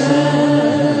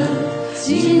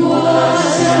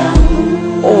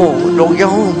哦，荣耀，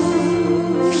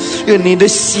愿你的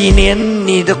喜年，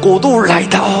你的国度来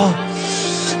到，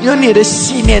愿你的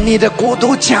喜年，你的国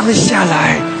度降下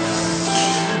来。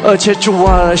而且主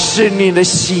啊，是你的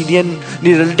喜年，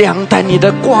你的亮带，你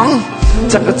的光，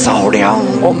整个照亮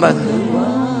我们，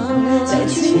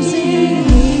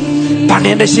把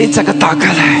你的心整个打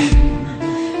开来。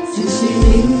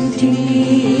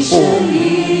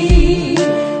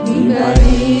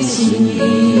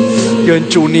愿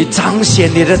主你彰显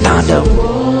你的大能，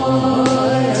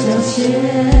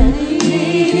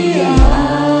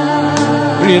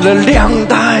你的亮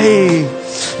带，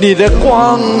你的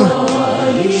光，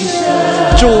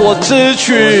主我支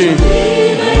取。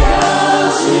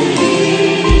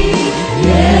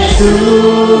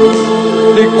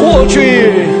你过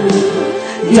去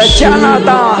在加拿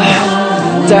大，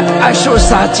在爱沙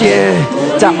沙街，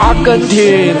在阿根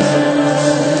廷，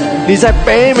你在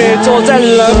北美洲，在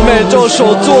南美洲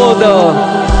所做的，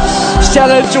现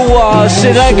在主啊，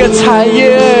是那个产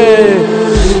业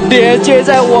连接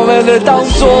在我们的当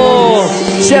中，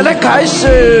现在开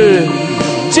始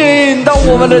进到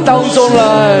我们的当中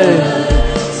来。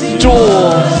主，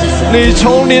你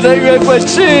从你的原本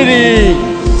治理，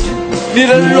你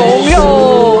的荣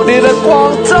耀，你的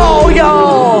光照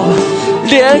耀，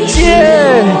连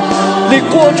接你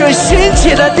过去兴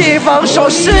起的地方所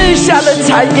剩下的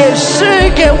产业，是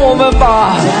给我们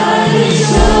吧，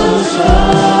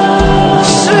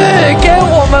是给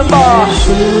我们吧。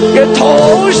也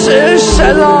同时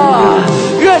神啊，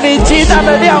愿你极大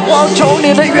的亮光从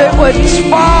你的原文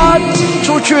发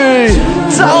出去，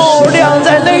照亮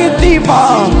在那个地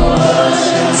方，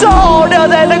照亮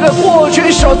在那个过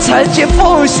去所曾经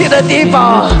奉献的地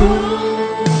方。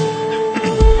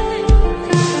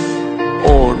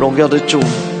哦，荣耀的主，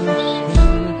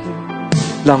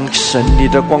让神你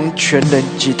的光全能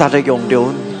极大的涌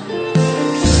流，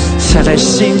现在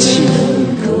兴起，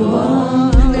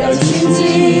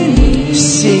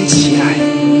兴起来，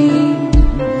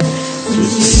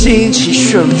兴起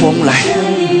旋风来，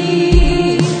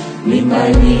明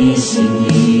白你心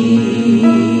意，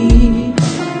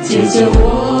接着我，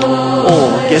哦，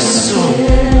耶稣，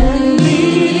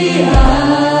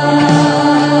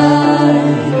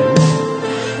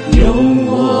用我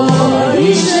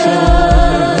一生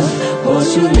活出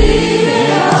你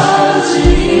的旨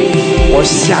意，我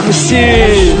相信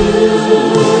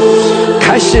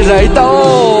开始来到，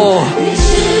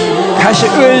开始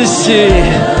运行，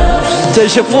这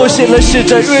是复兴的使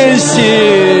者运行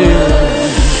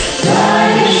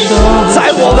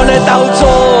在我们的当中，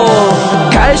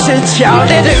开始强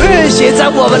烈的运行在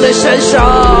我们的身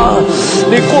上。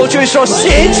你过去所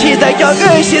兴起的要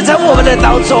运行在我们的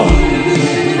当中。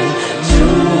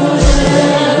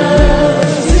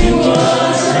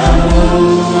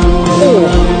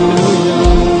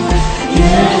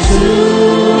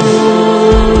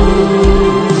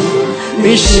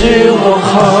你是我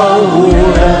毫无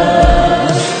人，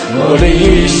我的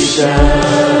一生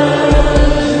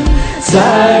在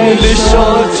你手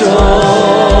中，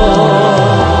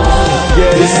耶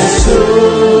稣，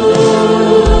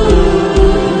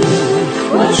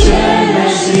我全然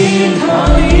信靠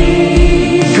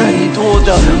你，更多的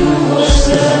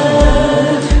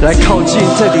来靠近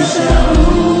这里。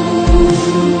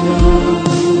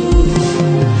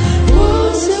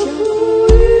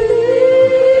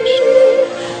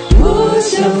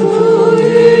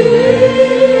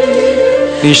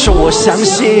你说我相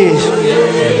信，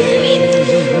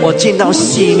我进到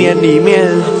禧年里面，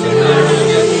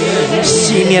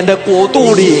禧年的国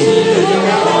度里，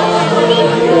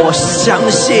我相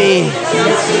信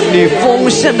你丰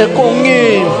盛的供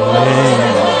应，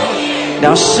你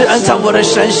要施恩在我的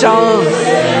身上，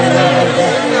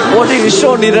我领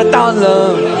受你的大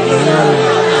能，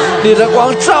你的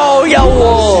光照耀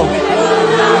我，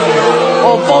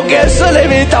我奉耶稣的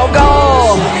名祷告。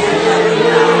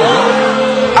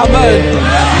阿们，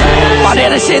把你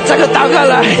的心整个打开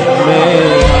来，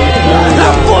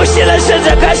让复兴的使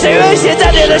者开始运行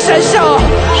在你的身上，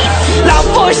让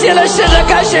复兴的使者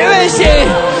开始运行，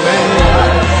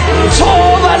充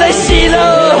满了喜乐，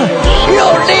有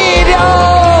力量，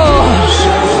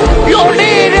有力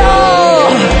量。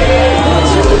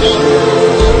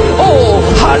哦，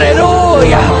哈利路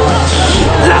亚！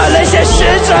让那些使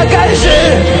者开始，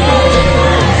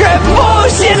愿复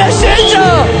兴的使者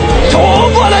突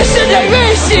破了世界运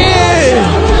行。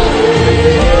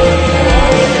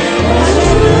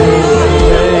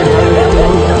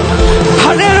哈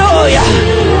利路亚！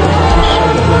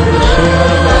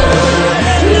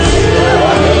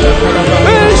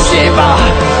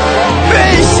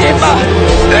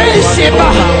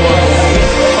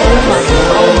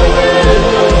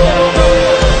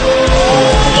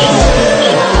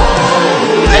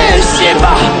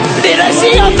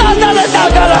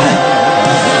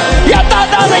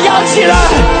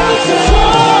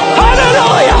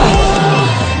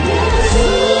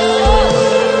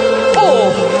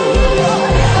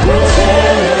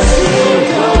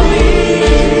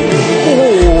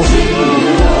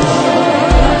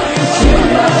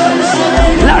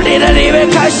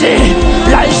心，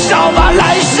燃烧吧，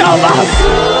燃烧吧！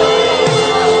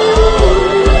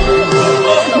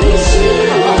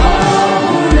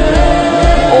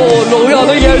哦，荣耀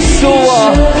的耶稣啊，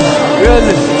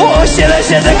我现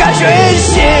在感觉运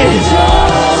行，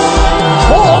突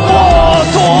破，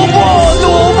突破，突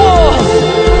破！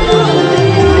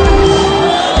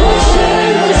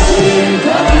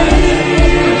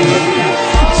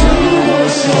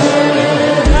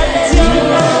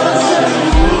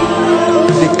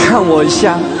你看我一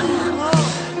下，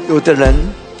有的人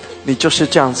你就是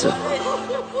这样子，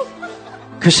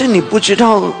可是你不知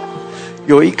道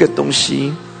有一个东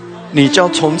西，你就要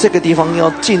从这个地方要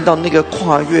进到那个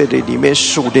跨越的里面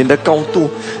属灵的高度，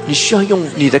你需要用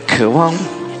你的渴望，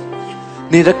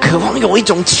你的渴望有一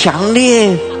种强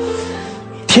烈。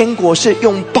天国是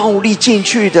用暴力进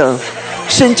去的，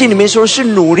圣经里面说是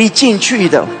努力进去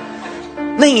的，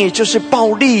那也就是暴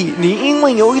力。你因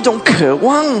为有一种渴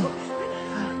望，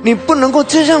你不能够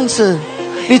这样子，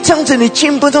你这样子你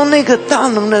进不到那个大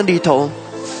能的里头，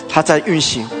它在运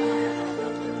行。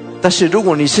但是如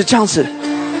果你是这样子，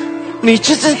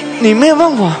你没有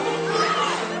办法，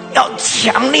要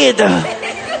强烈的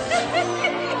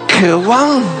渴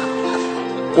望。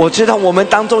我知道我们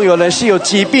当中有人是有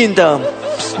疾病的，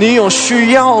你有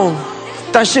需要，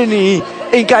但是你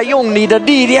应该用你的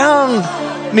力量，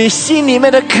你心里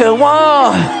面的渴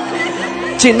望，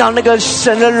进到那个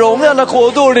神的荣耀的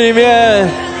国度里面，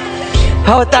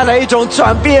它会带来一种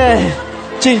转变。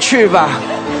进去吧，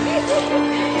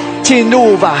进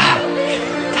入吧，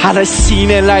他的喜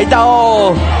年来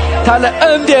到，他的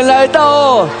恩典来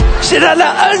到，是他的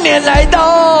恩典来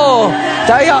到，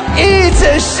他要一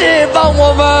直释放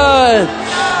我们，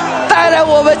带来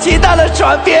我们极大的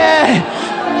转变，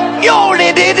用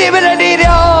你里面的力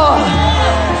量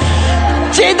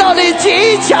进到你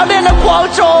极强烈的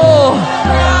光中，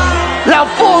让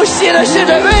复兴的使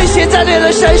者运行在你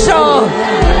的身上。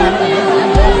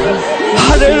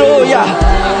哈利路亚！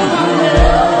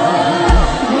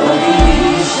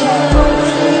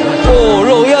哦，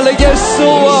荣耀的耶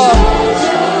稣啊！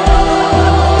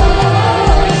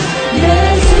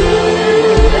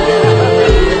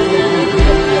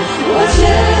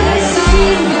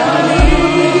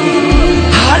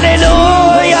哈利路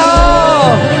亚！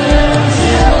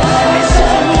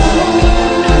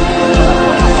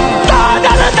大大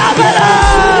的大门来！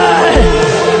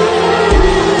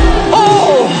哦，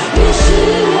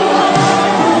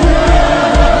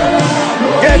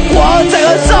月光这个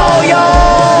照耀。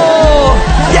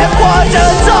光着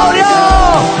照亮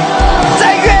在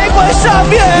月光上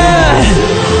面，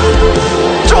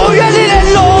主愿你的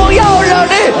荣耀让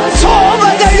你充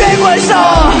满在月光上。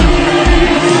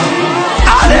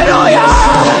哈利路亚！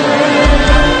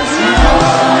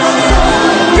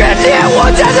愿烈火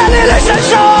加在你的身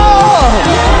上。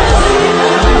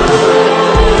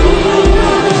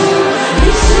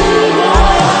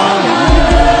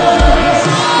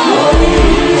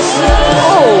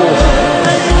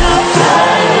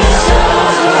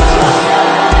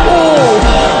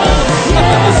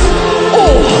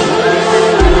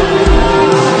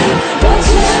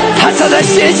正在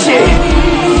掀起，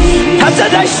它正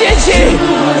在掀起，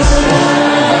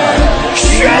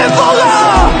旋风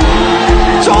啊！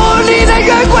从你的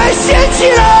月光掀起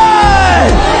来！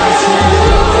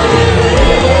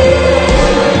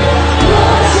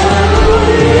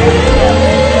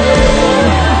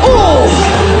哦，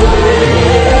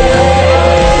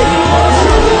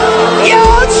摇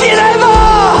起来吧，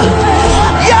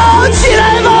摇起来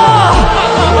吧！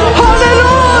哈利路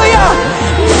亚！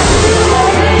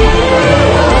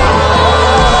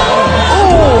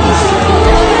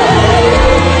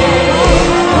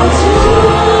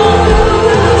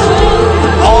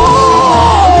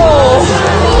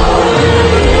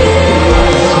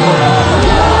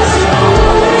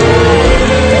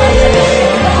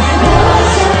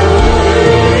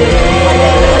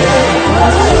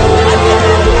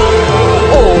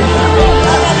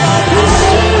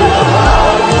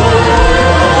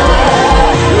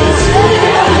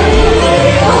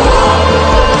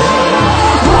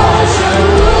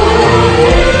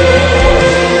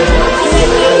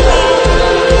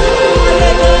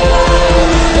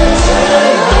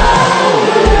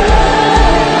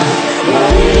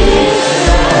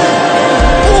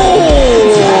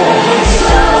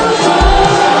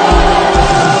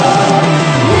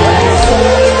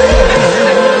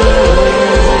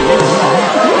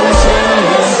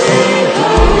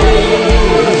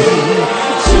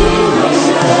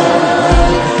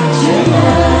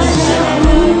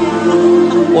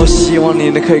我希望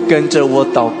你可以跟着我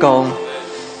祷告，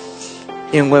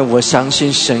因为我相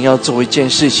信神要做一件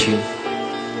事情，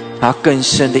他更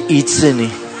深的医治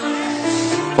你。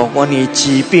包括你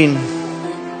疾病，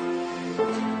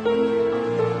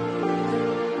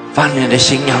把你的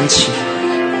心扬起。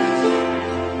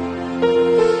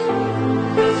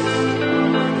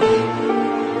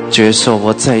接受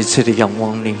我再一次的仰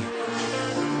望你，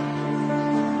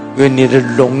愿你的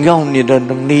荣耀、你的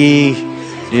能力、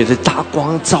你的大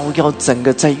光照耀整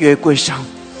个在约柜上。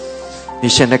你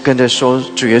现在跟着说，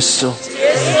主耶稣，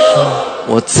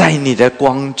我在你的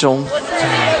光中，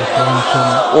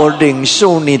我领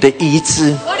受你的医治，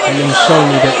领受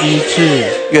你的医治，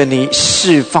愿你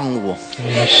释放我，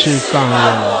愿你释放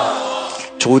我，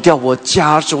除掉我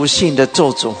家族性的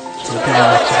咒诅，除掉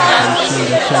我家族性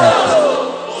的咒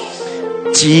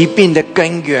诅，疾病的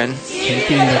根源，疾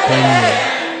病的根源，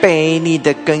悖逆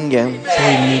的根源，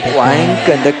悖逆的顽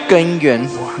梗的根源，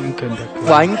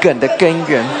顽梗的根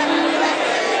源。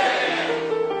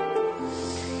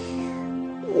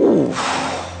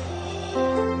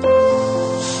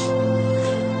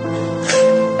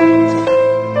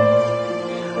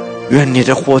愿你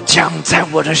的火降在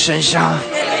我的身上，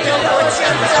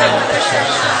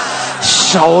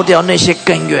烧掉那些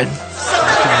根源。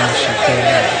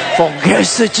奉耶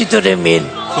稣基督的名，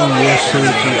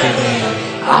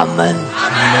阿门。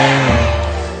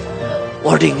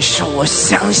我领受，我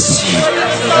相信。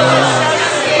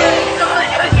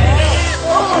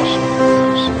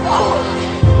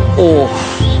哦，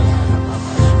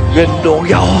愿荣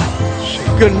耀，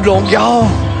愿荣耀。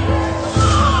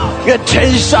愿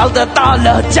天上的大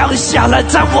能降下来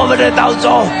在我们的当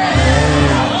中，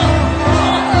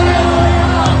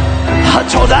他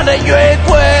从他的约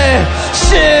柜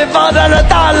释放他的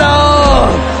大能，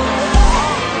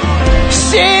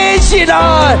兴起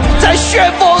来，在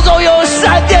旋风中有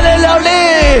闪电的能力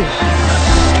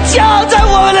降在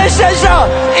我们的身上，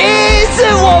医治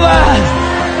我们，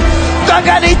断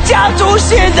开你家族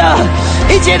性的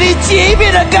以及你疾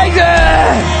病的根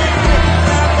源。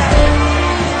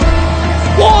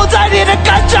握在你的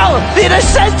肝脏、你的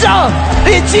肾脏、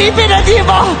你疾病的地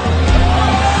方，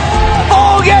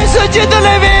奉耶稣基督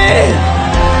的名，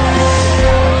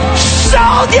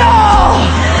烧掉，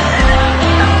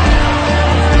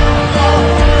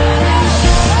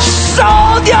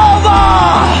烧掉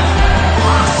吧，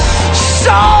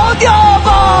烧掉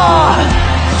吧！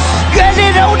愿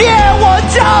你的烈火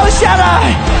降下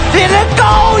来，你的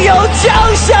膏油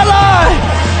降下来，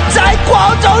在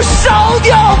光中烧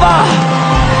掉吧！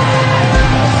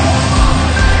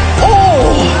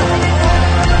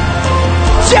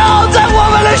降在我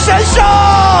们的身上，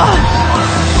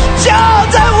降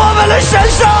在我们的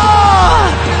身上，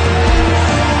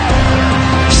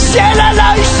先来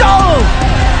燃烧，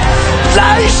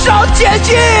燃烧洁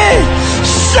净，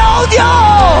烧掉。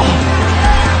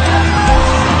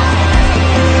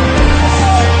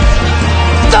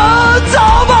得走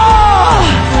吧！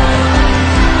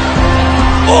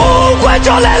无鬼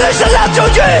就来了，身上出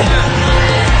去！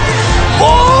无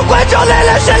鬼就来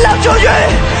了，身上出去！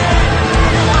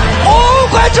无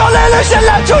鬼就来了，身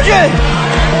上出去！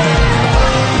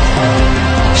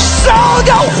烧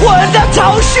掉魂的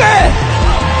巢穴！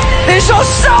你说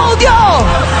烧掉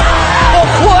我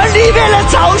魂里面的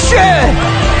巢穴，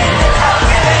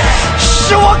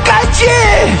使我干净！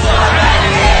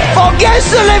奉耶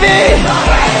稣的名，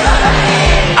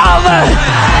阿门！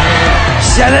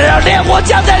现在让烈火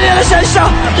降在你的身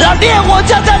上，让烈火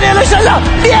降在你的身上，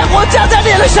烈火降在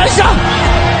你的身上，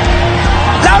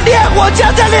让烈火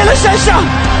降在你的身上。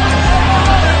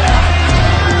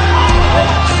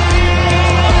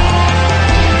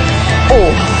哦，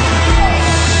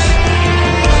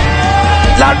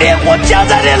让烈火降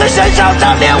在你的身上，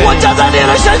让烈火降在你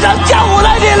的身上，降在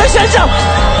你的身上，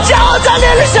降在你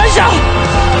的身上，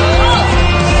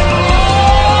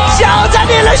降在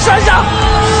你的身上。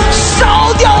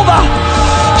烧掉吧，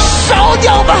烧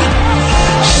掉吧，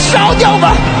烧掉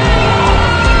吧！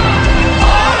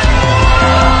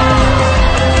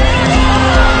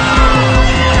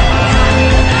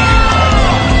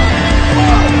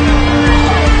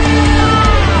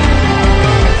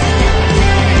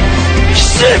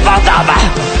释放他吧，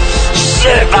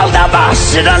释放他吧，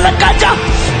使人的干将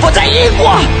不再因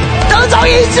我得着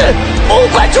医治，无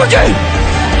鬼出去！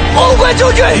无鬼出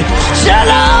去，使他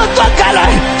的耳断开来，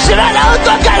使他的耳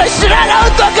断开来，使他的耳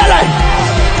断开来，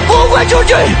无鬼出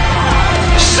去，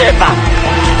释放，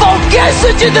奉耶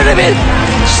稣基督的名，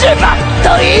释放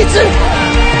得医治，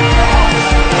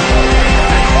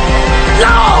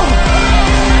老。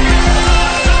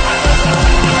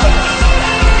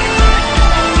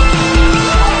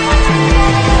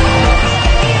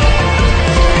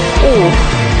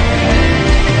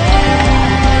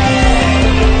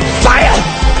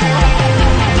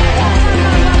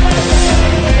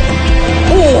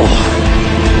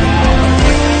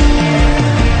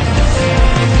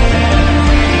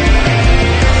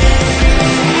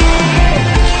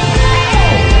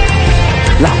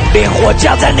烈火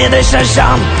降在你的身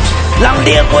上，让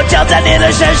烈火降在你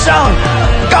的身上，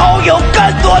膏油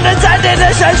更多的在你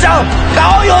的身上，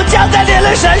膏油降在你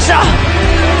的身上，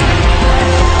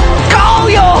膏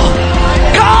油，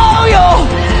膏油，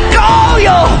膏油。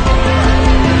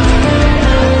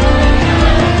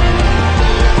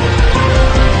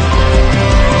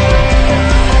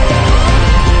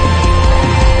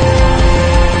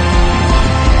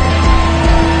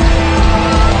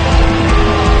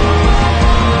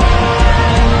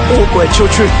乌鬼出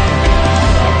去，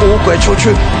乌鬼出去，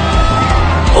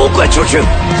乌鬼出去！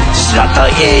下得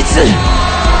医治，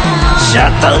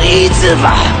下得医治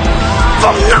吧！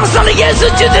奉拿撒勒耶稣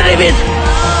基督的名，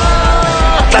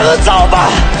得着吧！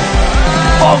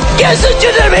奉耶稣基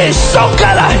督的名，松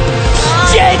开来，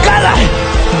解开来，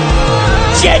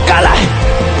解开来，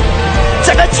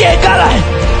这个解开来！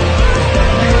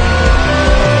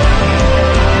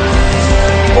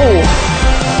哦。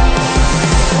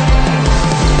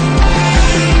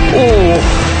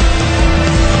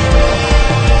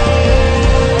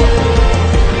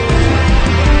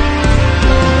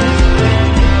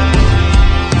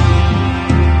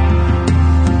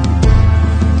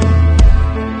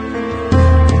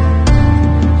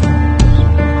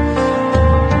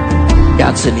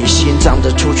压制你心脏的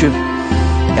出去，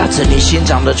压制你心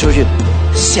脏的出去，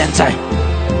现在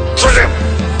出去，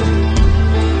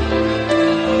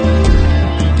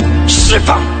释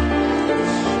放，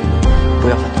不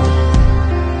要反抗，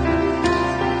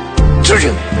出去。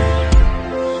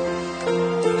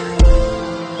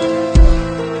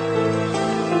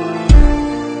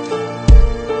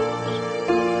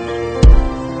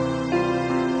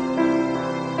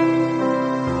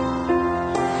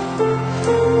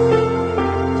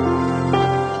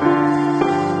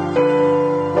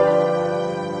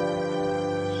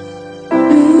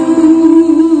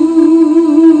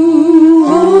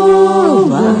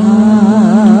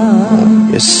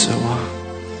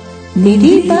你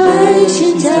的百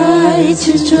姓再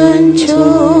次尊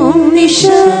崇你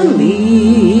生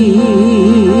命，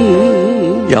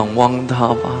仰望他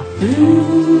吧。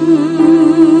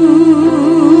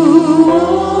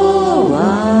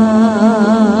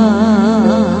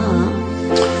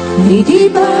你的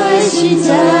百姓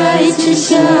再次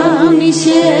向你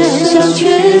献上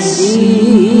全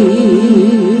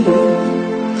心，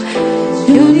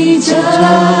求你彰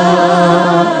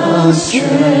显，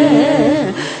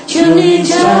求你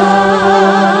彰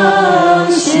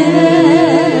显，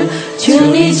求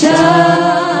你彰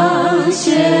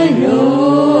显荣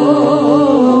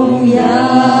耀。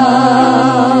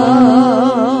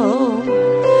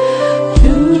主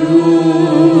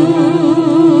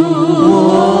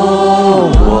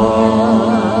我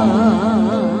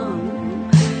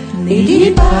你的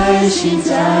百姓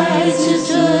再次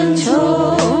尊崇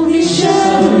你生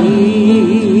命，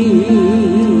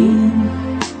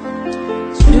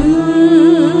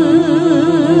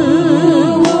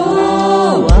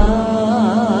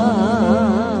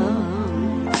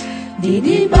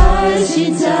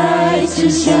再次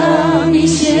向你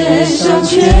献上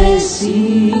全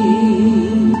心，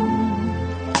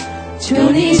求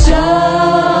你彰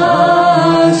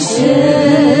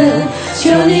显，求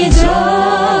你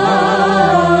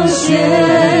彰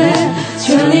显，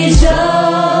求你彰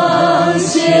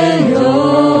显荣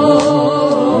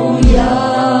耀。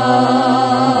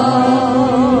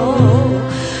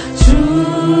主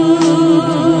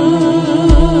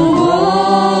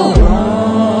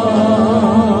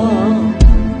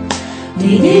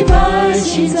你的百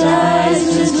姓再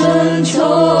次尊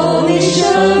崇你生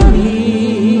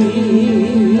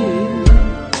命，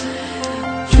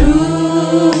主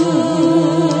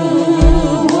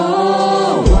我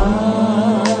王，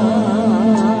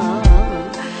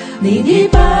你的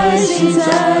百姓再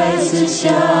次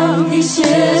向你献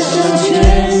上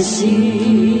全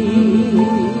心，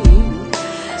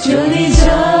求你彰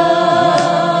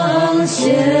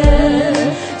显，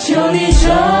求你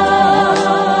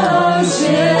彰显，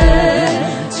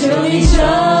求你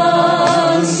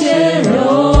彰显荣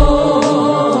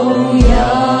耀，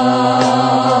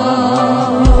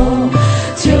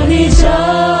求你彰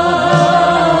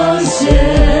显，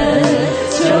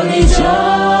求你彰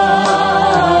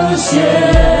显，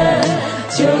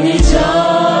求你彰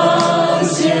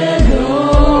显荣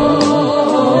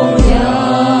耀。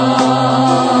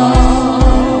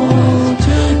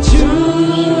主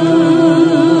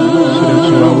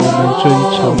尊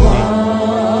崇你，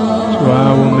主啊，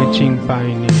我们敬拜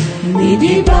你，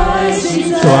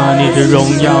主啊，你的荣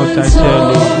耀在这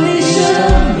里，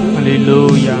哈利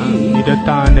路亚，你的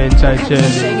大能在这里，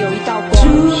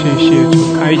谢谢主，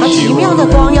开启奇妙的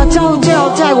光要照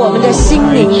在我们的心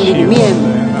灵里面，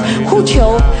呼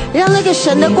求，让那个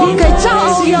神的光可以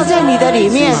照耀在你的里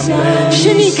面，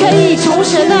使你可以从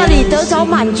神那里得着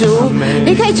满足，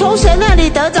你可以从神那里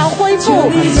得着恢复，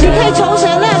你可以从神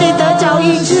那里得着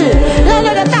医治，让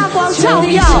那个大光照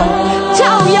耀，照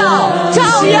耀，照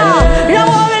耀，让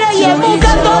我们的眼目更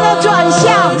多的转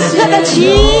向那个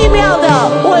奇妙的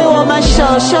为我们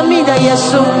舍生命的耶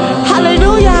稣。哈利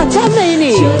路亚，赞美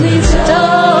你！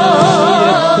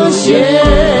彰显，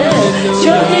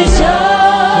求你彰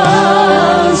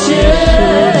显，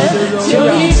求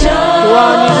你彰显，主啊，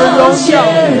你的荣耀，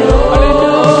哈利路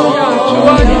亚！主啊，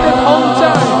你的同在，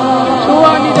主啊，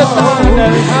你的大能，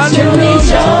哈利路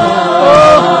亚！哦，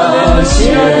哈利路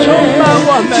亚！充满我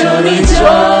们，充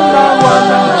满我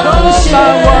们，充满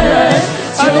我们，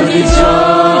哈利路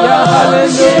亚，哈利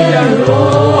路亚！哦，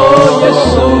耶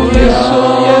稣，耶稣，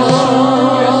耶稣，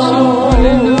耶稣，哈利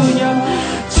路亚！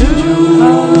主，哈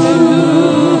利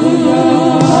路亚，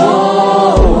哈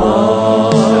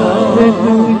利路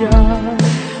亚！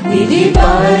你的百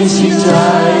姓在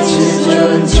此尊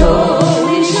崇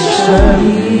你生命，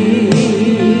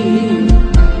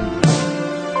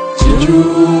主，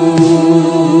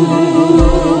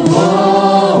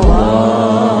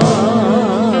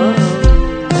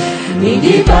你的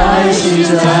百姓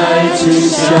在此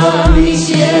向你献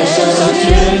上全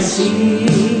心，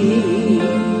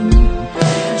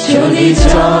求你彰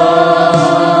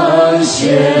显，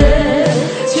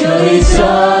求你彰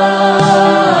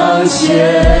显，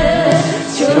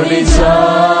求你彰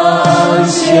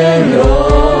显荣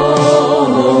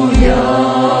耀。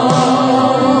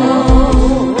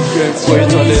愿回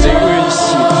转的灵运行，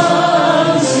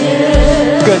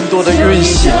更多的运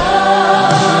行。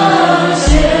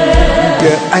愿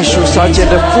爱树撒界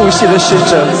的复兴的使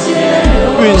者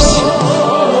运行，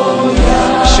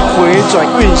是回转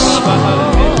运行，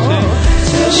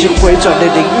是回转的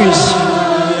灵运行，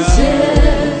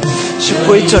是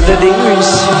回转的灵运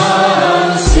行，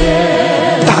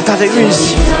大大的运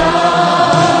行。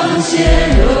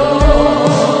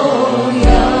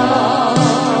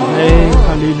哈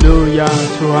利路亚！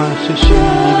主啊，谢谢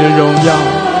你的荣耀，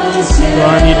主啊，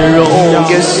你的荣耀，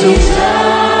耶稣，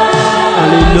哈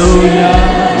利路亚！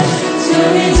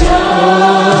哦，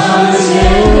哈利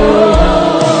路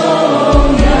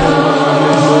亚！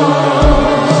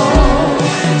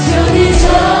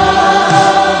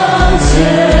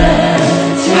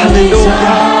哈利路亚！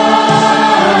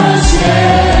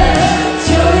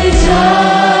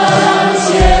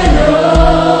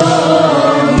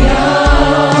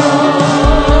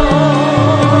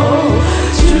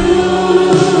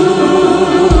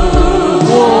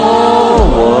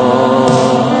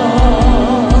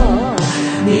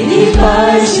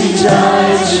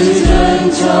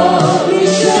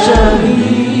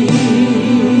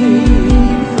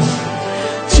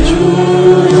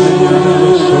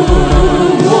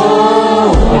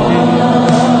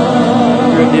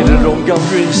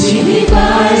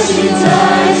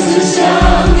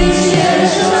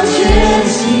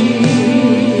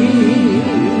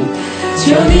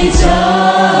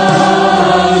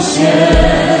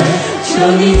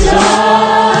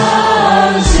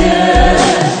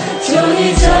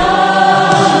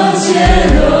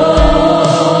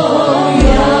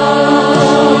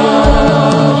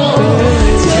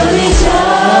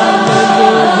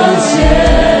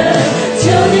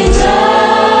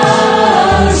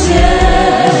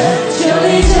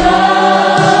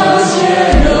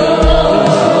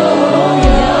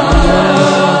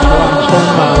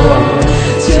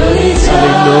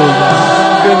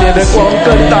光更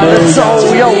大的照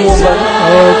耀我们，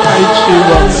开启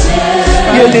我们，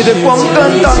愿你的光更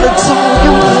大的照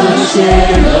耀我们。耶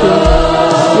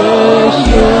稣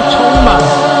充满，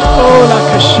拉克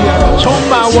西亚充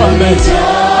满我们，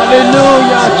哈利路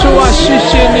亚！主啊，谢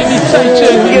谢你，你在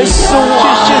这里，耶稣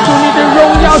啊，谢谢主你的荣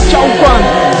耀浇灌，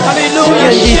哈利路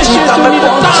亚！谢谢主你的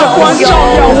大光照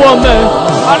耀我们，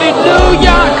哈利路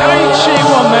亚！开启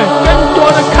我们，更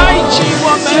多的开启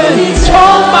我们，充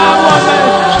满我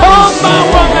们。充满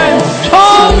我们，充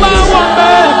满我们，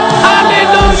哈利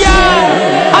路亚，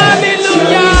哈利路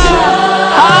亚，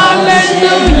哈利路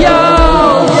亚，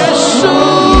耶稣，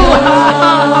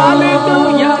哈利路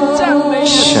亚，赞美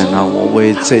神啊，我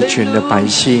为这群的百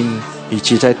姓以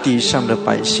及在地上的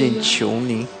百姓求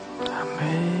你，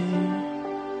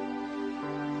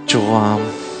主啊，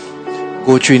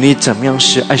过去你怎么样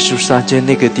使爱苏撒街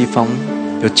那个地方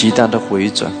有极大的回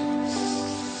转，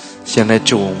现在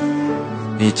主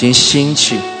你已经兴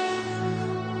起，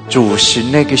主使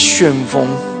那个旋风，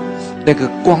那个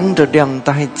光的亮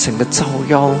带整个照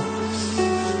耀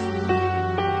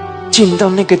进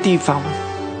到那个地方，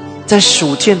在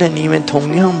属天的里面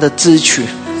同样的支取，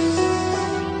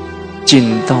进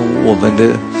到我们的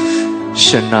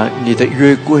神啊，你的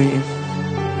约柜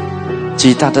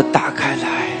极大的打开来，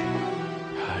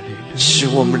使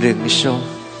我们领受，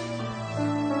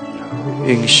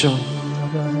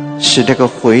使那个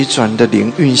回转的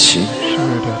灵运行，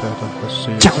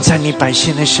降在你百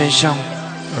姓的身上，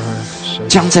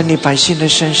降在你百姓的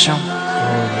身上，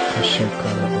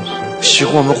使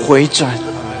我们回转，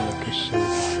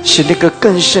使那个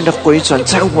更深的回转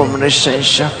在我们的身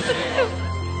上。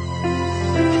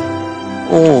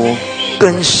哦，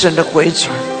更深的回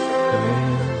转，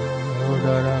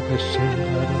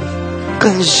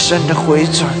更深的回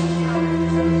转，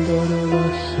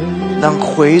让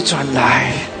回转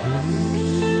来，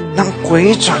让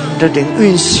回转的灵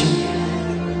运行，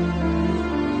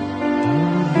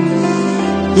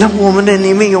让我们的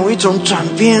里面有一种转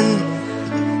变。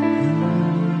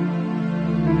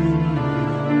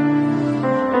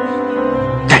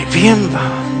改变吧，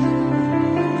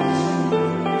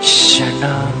神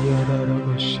啊，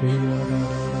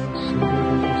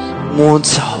摸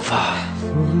着吧，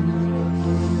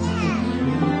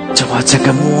主啊，这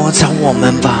个摸着我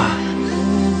们吧，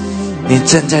你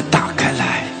正在打开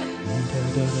来，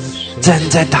正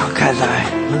在打开来，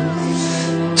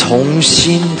重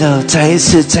新的再一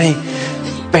次在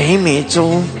北美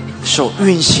洲所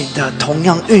运行的，同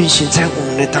样运行在我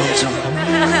们的当中。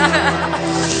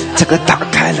这个打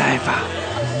开来吧，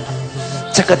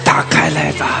这个打开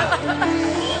来吧，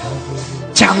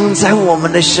降在我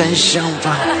们的身上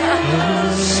吧，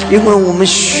因为我们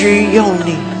需要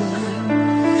你，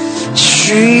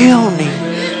需要你，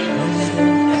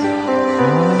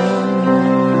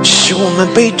使我们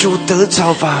被主得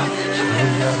着吧，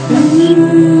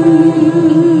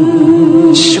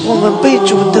使我们被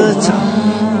主得着，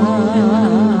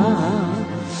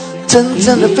真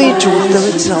正的被主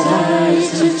得着。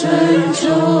是的，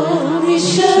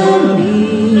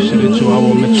主啊，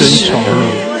我们尊崇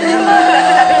你，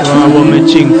主啊，我们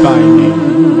敬拜你。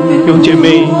弟兄姐妹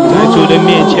在主的面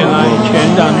前来全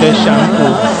然的降服，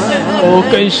哦，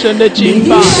更深的敬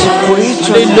拜，哈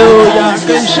利路亚，更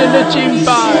深的敬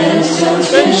拜，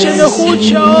更深的呼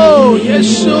求，耶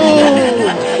稣，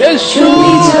耶稣，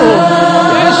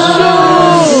耶稣，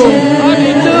哈利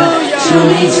路亚，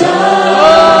哦，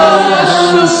耶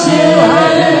稣。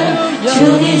求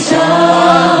你彰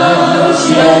显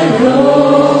荣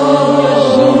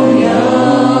耀，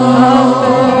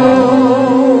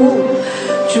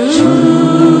主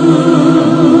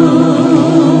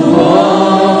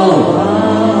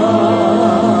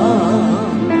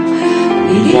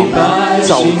我照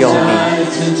耀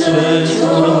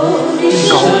你，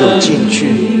高的进去，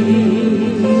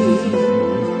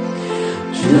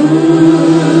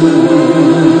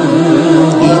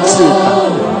医治吧。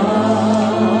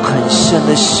很深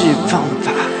的释放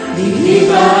法，你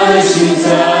百姓再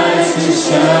次向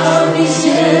你献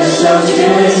上全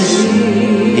心，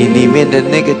你里面的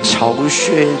那个巢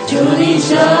穴，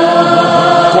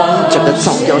光整个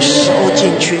照耀烧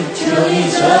进去，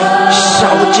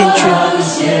烧进去，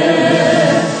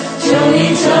求你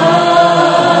彰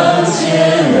显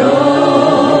荣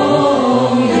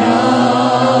耀，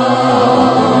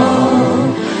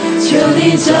求你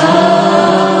彰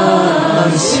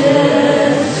显。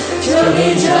求你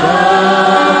彰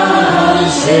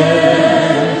显，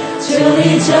求你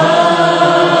彰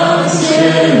显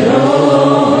荣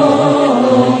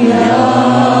耀。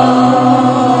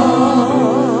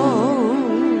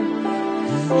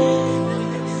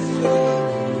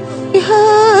你何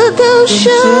等圣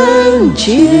洁，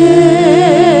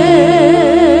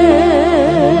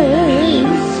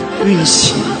运行。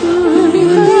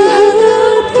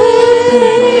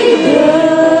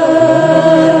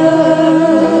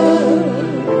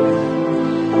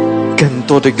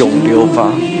多的涌流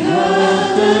吧，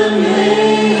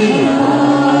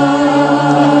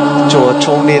主啊，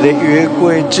从你的约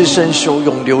柜至圣所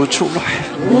涌流出来，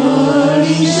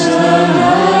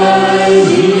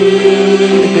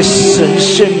那个神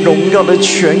圣荣耀的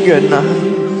泉源啊！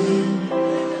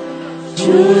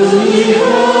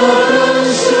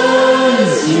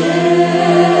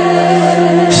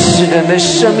使人的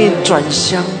生命转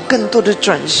向，更多的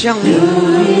转向你。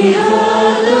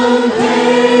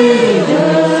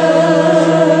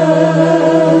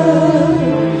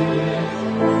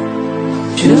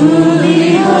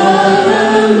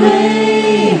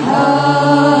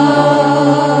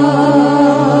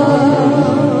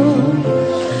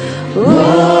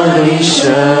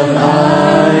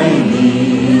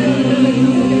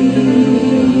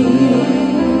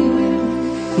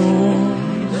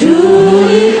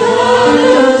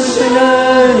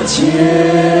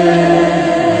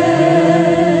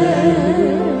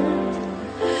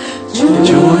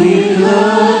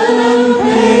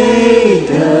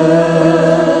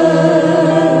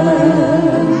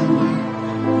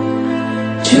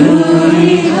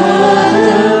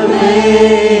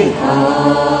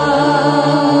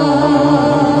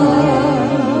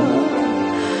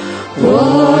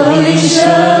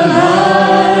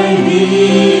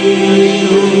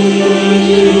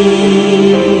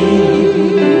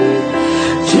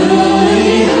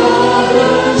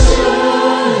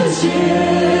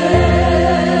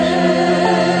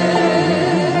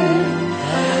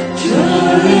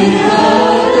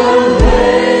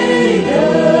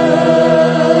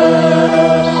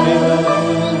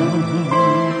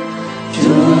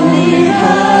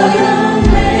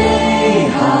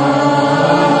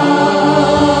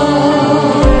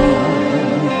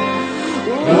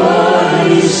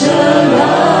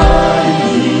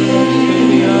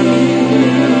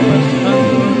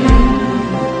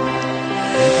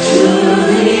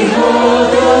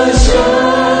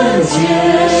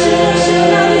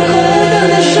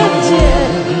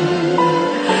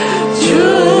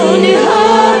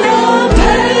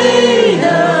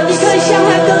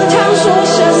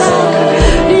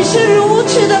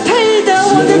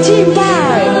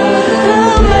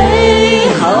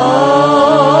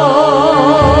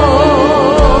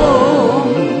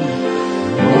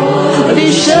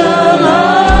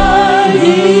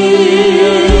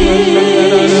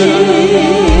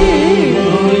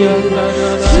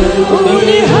你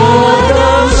何等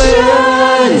圣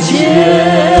洁，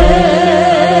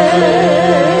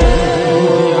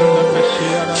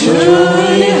主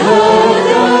你何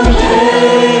等配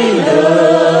得，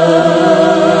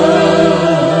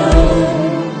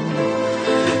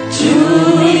主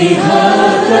你何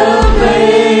等美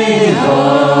好，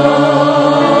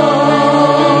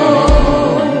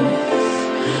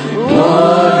我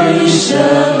一生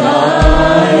爱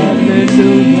你。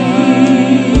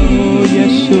耶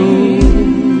稣，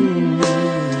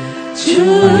主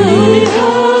你何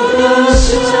等圣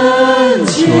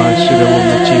洁，主啊，是的，我们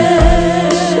敬拜。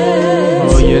哦，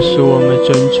耶稣，我们尊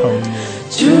崇你。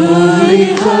主你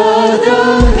何等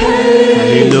配哈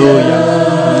利路亚，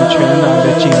我们全然的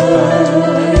敬拜。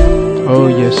哦，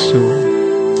耶稣，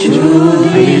主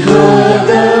你何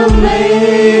等美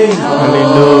好，哈利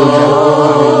路亚，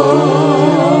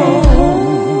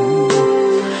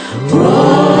我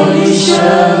一生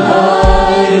爱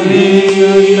你。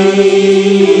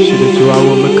是的，主啊，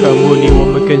我们渴慕你，我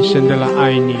们更深的来爱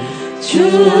你。主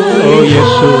哦，耶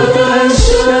稣，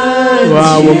哇，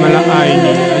我们来爱你，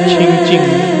来亲近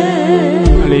你。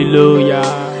哈利路亚，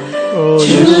哦，耶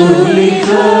稣，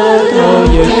哦，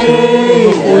耶稣，我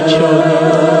呼求你，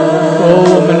哦，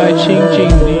我们来亲近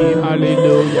你。哈利路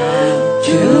亚，哈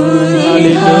利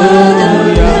路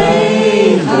亚，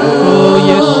哦，耶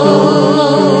稣，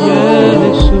耶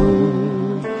稣，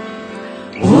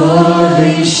我一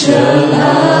生爱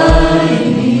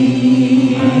你。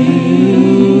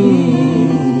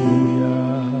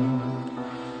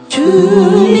主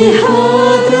你何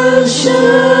等圣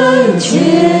洁，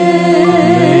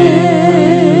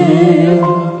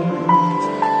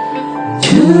主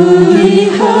你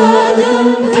何等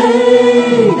配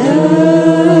得，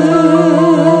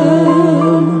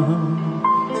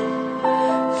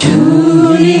主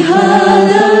你何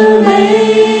等美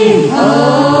好，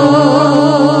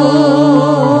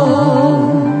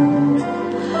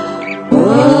我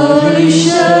一生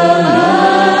爱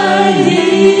你。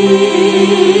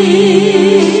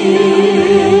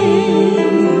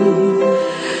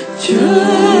主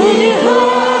你何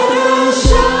等圣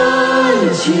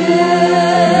洁，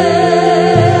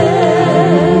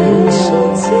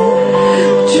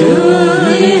主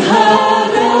你何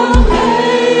等配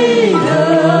得，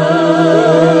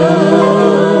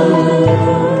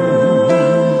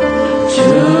主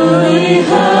你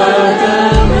何等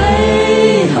美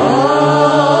好，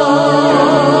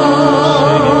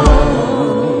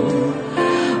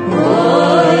我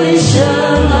一生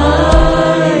爱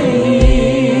你。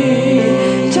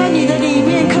在你的里面，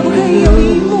可不可以有一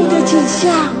幕的景象？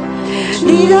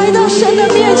你来到神的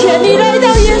面前，你来到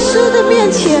耶稣的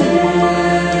面前，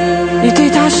你对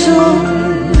他说：“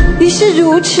你是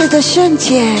如此的圣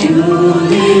洁，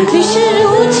你是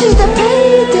如此的配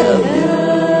得。”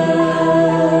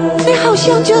你好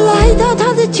像就来到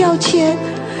他的脚前，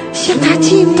向他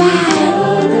敬拜，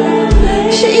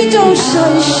是一种很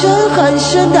深很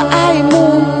深的爱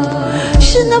慕，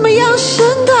是那么样深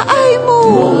的爱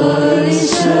慕。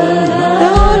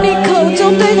然后你口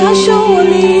中对他说：“我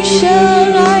一生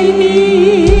爱你。”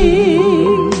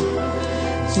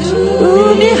主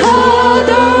你何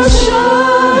等圣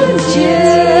洁，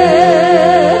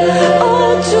哦，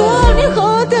主你何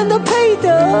等的配得，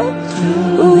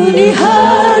主你何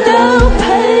等配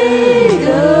得，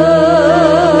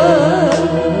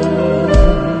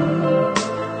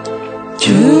主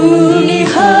你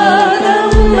何等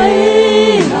美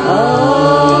好，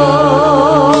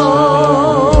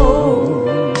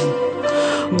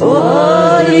我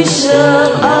一生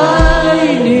爱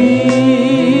你。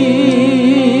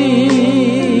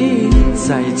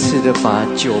再一次的把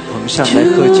酒捧上来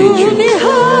喝进去。主你何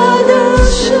等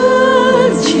圣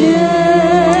洁，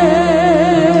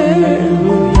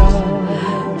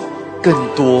更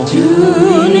多，主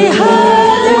你何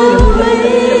等美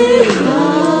好，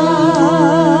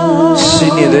使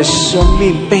你的生命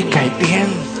被改变。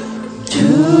主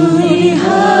你何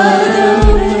等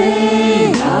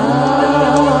美好，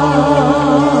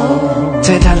在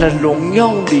他的荣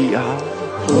耀里啊，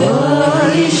我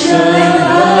一生爱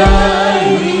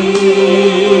你。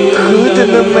何等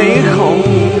的美好！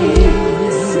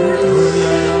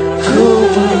主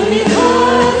你何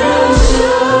等圣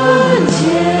洁，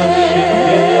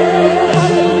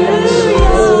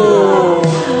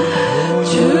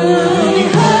主你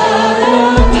何等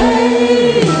配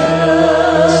得，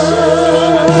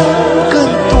更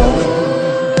多，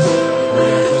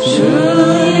主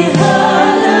你何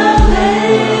等美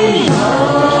好，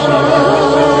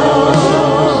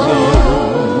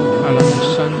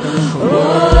我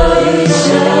一生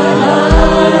爱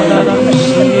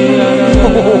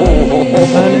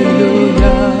你。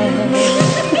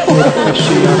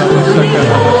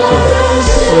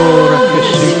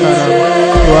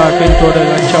更多的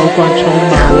来浇灌充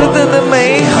满我们，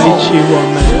开启我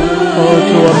们。主，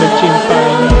我们敬拜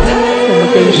你，我们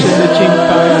更深的敬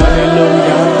拜，哈利路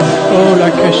亚。拉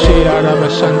克西亚拉玛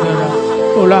山达拉，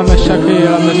拉玛沙克亚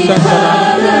拉玛山达拉，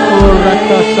拉卡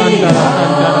山达拉汉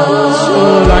达拉，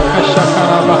拉卡沙卡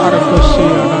拉巴哈拉克西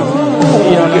亚拉，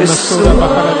亚拉玛苏拉巴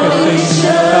哈拉克西，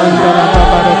丹达拉巴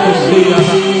哈拉克西亚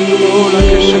拉，拉克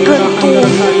什卡拉汉达拉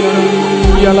卡亚拉。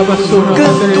亚拉巴苏拉汉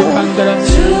达拉汉达拉，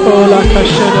拉卡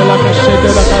什达拉卡什达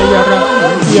拉卡亚拉，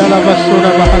亚拉巴苏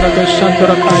拉巴哈拉克山达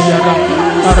拉卡亚拉，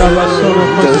阿拉巴苏拉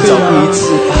克西亚拉，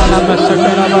阿拉巴沙卡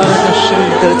拉巴拉克西，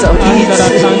安达拉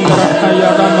汉达拉卡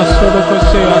亚拉马苏拉克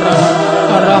西亚拉，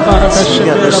阿拉巴拉克什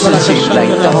达拉巴拉克山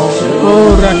达拉，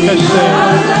拉克西，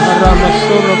阿拉马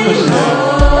苏拉克西，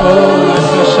拉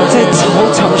克什在草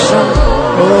场上，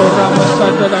拉马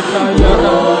沙达拉卡亚拉，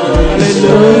哈利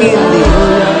路亚。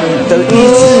得医治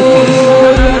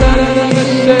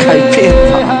吧，改变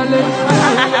吧。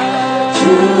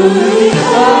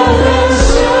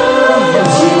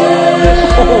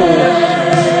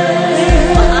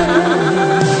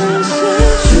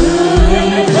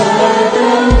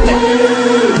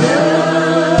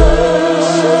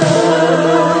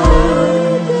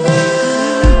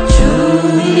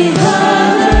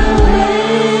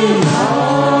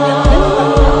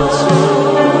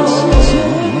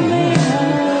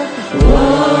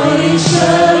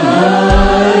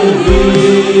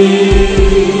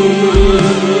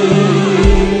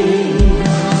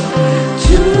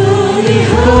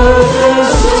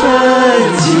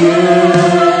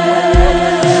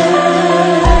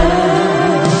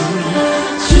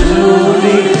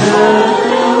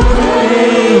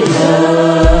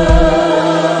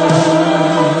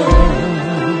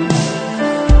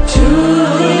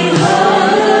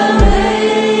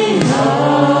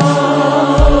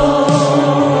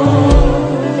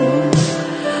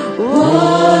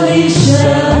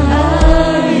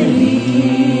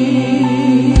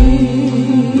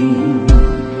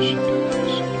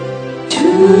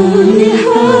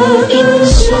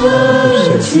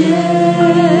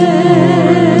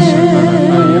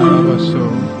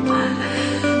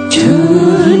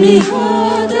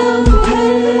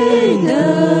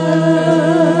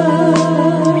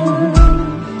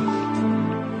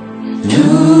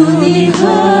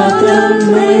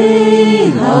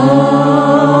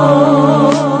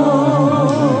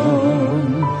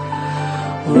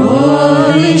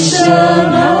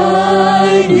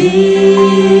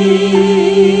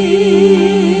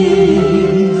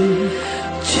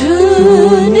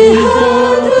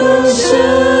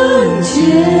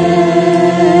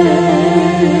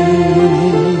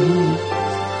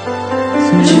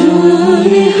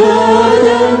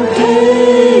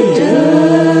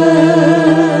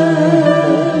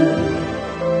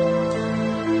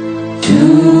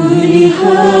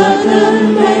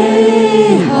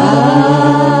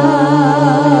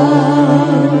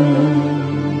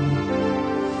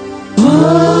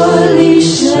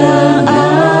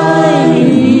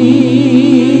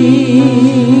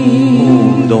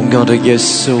耶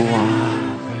稣啊，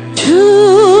主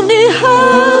你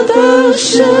何等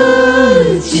圣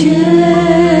洁！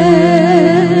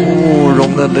荣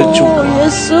耀的主啊，耶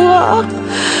稣啊，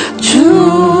主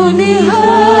你何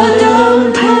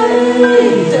等配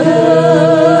得！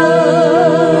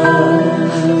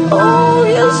哦，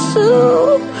耶稣，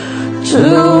主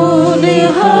你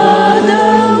何等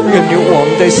配得！愿你王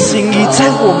的心意在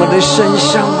我们的身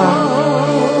上啊！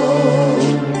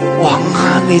王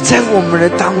啊，你在我们的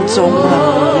当中啊！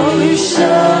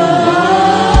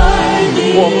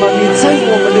王啊，你在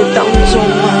我们的当中啊！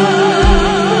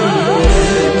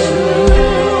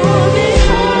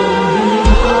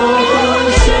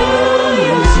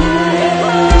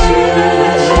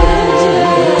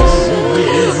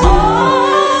王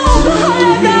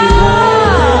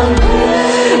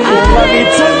啊，你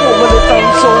在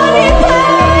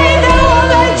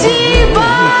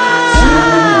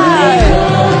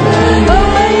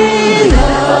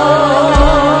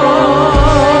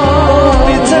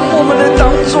我们的当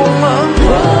中啊！我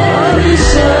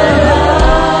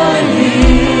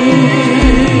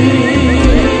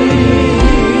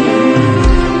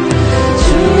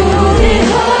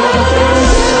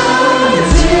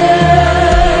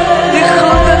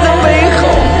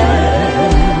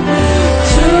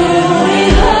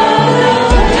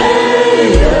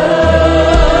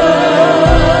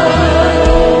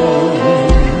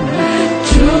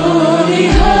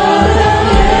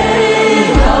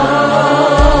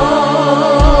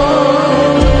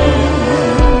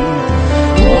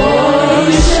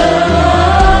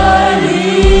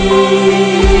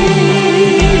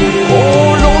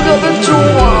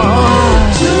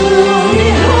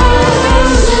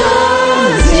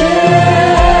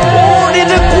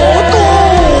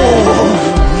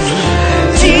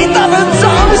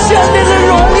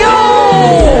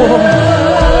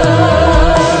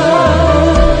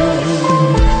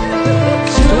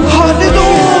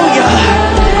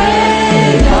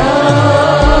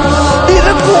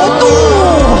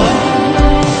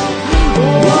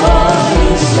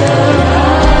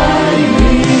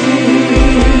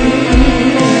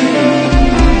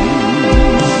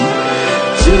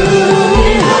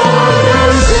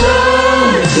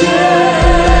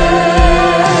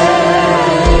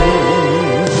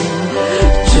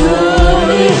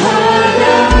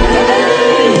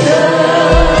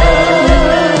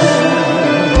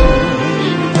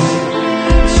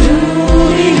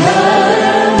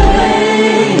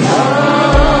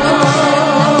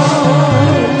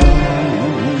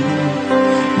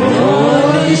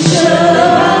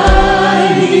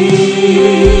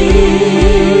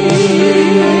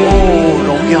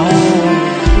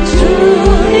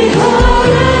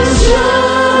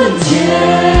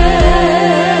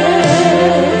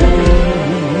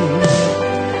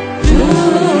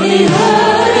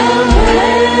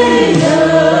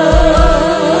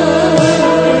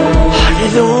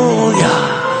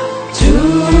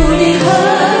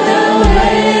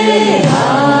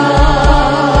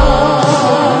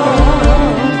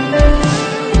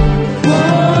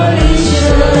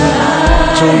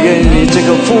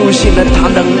流行的它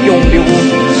能永流，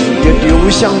也流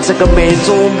向这个美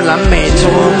洲、南美洲。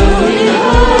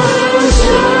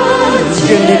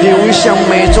愿你流向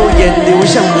美洲，也流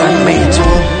向南美洲。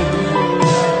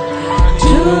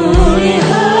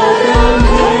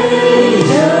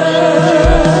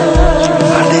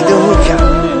哈利路亚！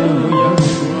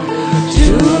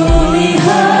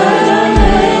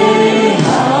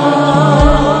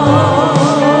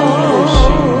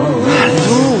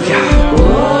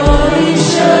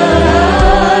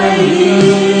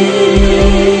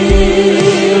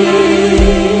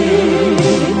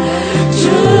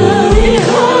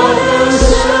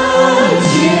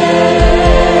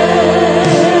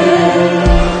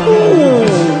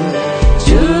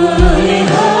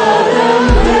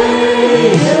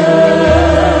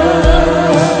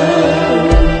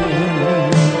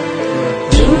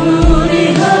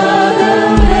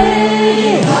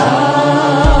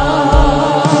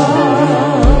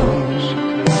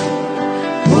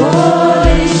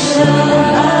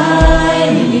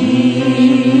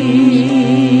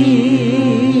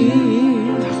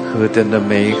等的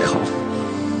美好，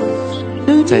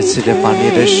再次的把你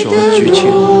的手举起，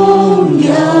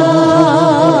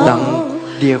当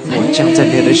烈火降在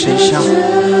你的身上，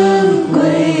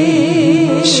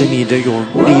使你的有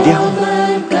力量，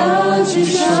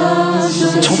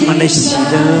充满了喜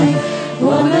乐。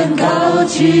我们高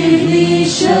举你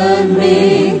生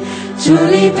命，主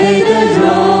你配的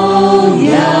荣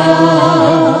耀，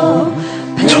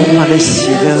充满了喜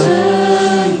乐。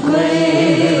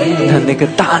那个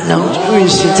大能运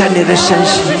行在你的身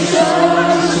上。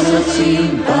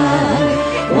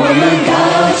我们高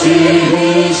举你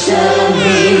生命，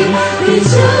你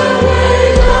真伟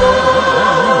大，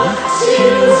亲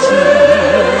自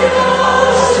伟大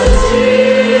神迹，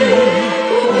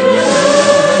无人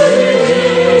与你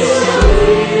相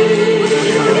比，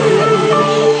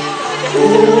无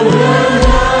人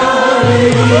与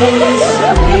你相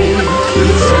比，你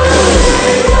真伟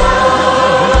大，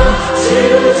亲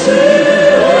自。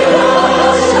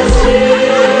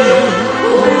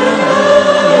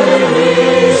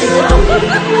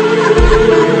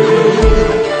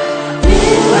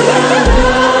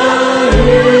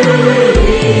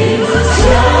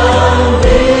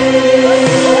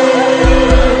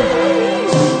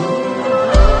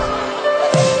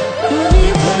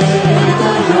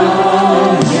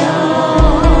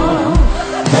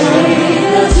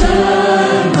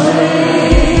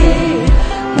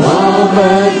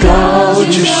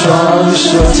双手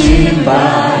敬拜，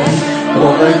我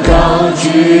们高举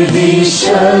你生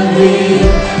命，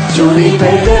主你配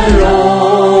的荣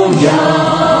耀，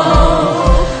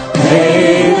配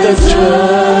的尊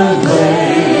贵。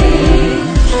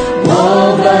我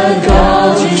们高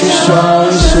举双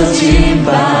手敬拜，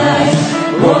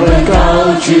我们高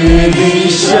举你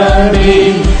生命，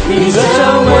你真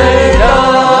伟大，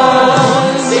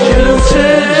你如此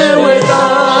伟大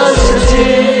神迹。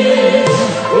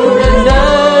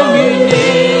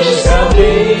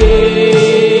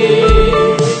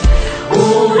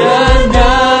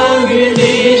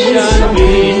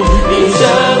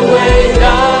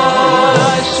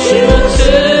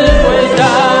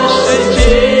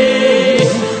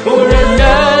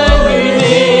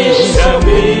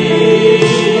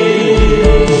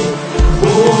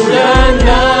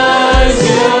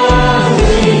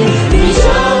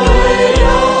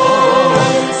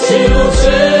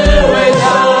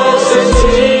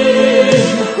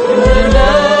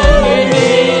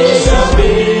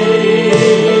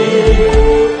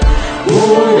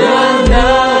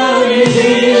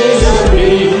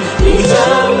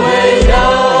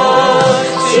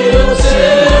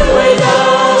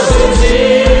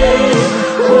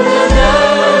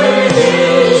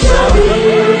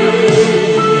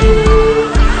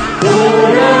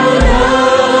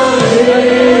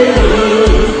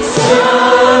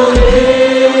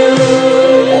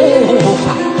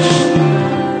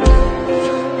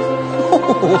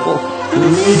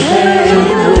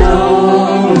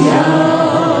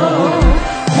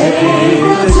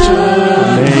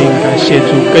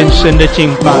更深的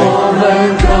敬拜，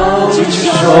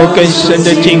更深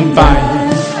的敬拜。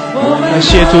感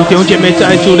谢主，弟兄姐妹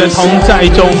在主的同在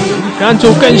中，让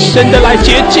主更深的来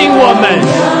洁净我们，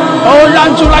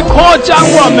让主来扩张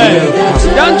我们，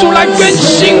让主来更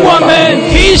新我们，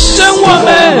提升我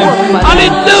们。哈利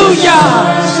路亚！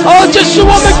这是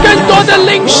我们更多的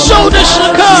领受的时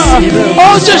刻，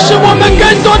这是我们更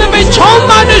多的被充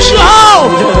满的时候。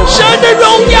神的荣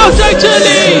耀在这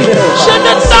里，神的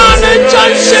大能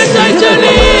展现在这里。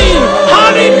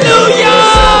哈利路亚！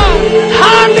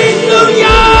哈利路亚！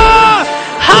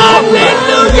哈利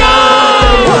路亚！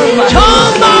充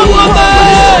满我们，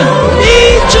医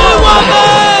治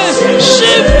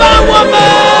们。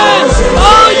哦，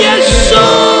耶稣，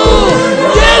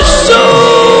耶稣，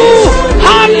哈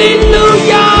利路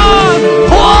亚！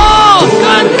火，更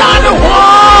大的火！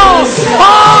哦，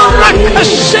拉克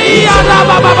西亚拉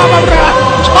巴巴巴巴巴，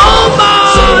充满，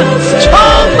充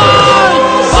满！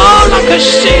哦，拉克西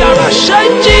亚拉神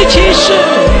迹奇事，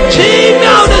奇妙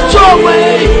的作为！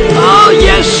哦，耶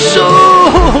稣，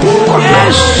耶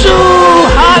稣，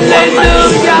哈利路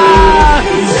亚！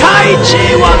开启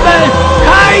我们，开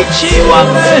启我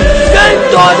们，更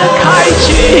多的开启！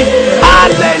哈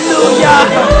利路亚！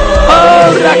哦，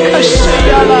拉克西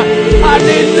亚拉，哈利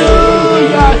路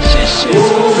亚！谢谢主！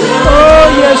哦，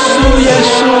耶稣，耶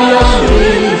稣，耶稣！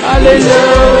哈利路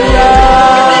亚！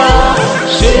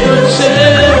是如此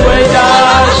伟大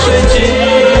神迹，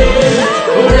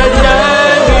无人能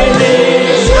与你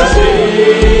相比，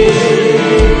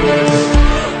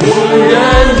无人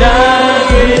能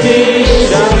与你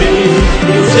相比，你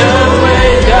真伟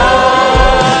大，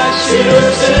是如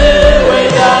此伟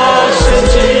大神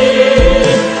迹，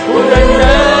无人能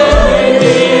与你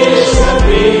相比，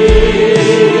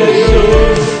耶稣，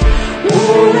无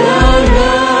人能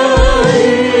与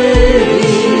你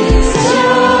相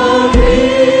比。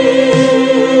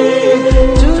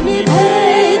主你配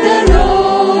的荣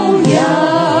耀，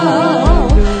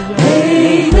配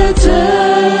的珍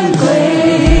贵，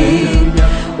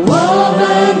我们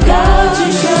高举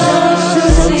双手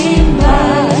敬拜，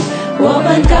我们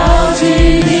高举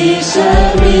你生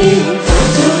命。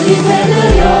主你配的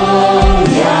荣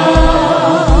耀，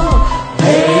配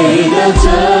的珍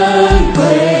贵，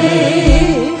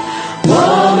我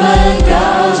们高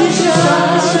举双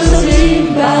手敬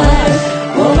拜，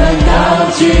我们高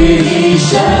举你生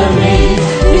命，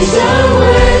你真伟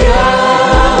大，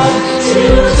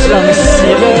让喜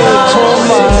乐充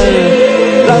满，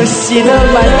让喜乐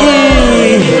满溢，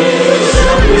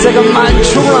这个满出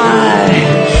来，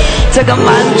这个满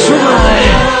出来，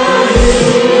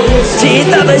极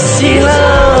大的喜乐，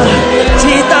极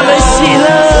大的喜乐，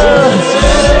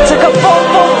这个丰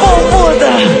丰富富的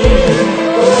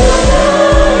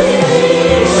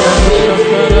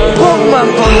光满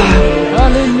吧，光满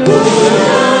吧。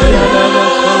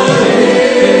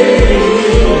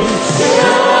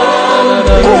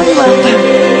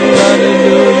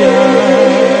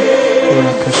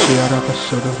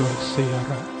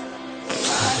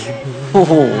哦，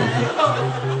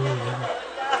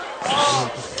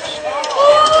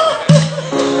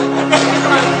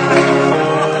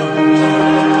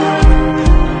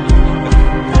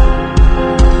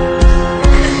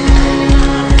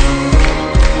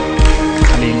哈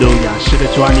利路亚！是的，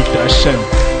主啊，你得胜，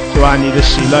主啊，你的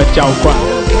喜乐浇灌，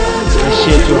感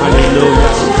谢主，哈利路亚！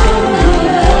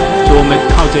主，我们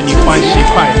靠着你欢喜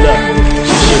快乐，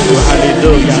谢谢主，哈利路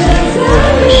亚！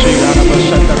是啊，那么神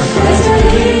的感谢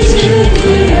主，哈利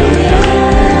路亚！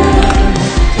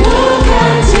我看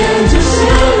见这是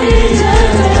你正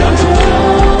在中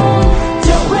教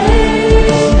会，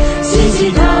兴起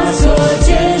他所拣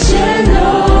选荣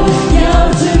耀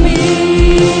之名。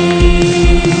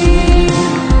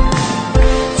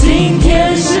今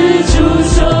天是主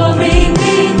所命定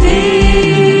的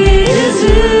日子，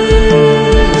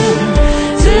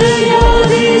自由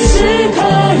的时刻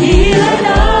已来到。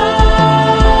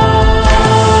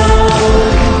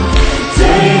最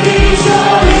低说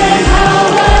连他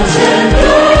完全都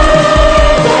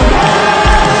断开，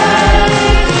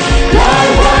来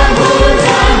欢呼赞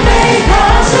美他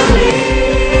生命，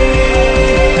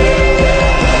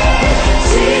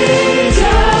心就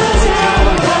将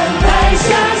等待相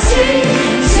信，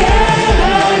血恨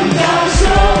高手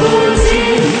不尽，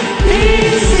你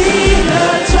喜乐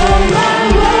充满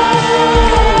我，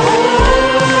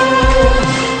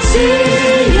心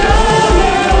有留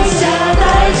下来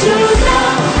主张，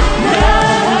那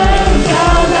很高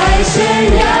来宣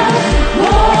扬，我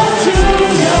主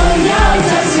荣耀彰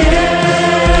显。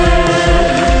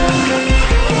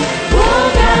我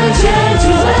感觉主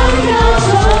恩高充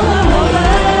满我们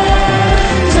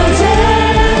中间，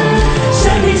神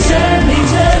的生命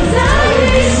正在运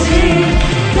行，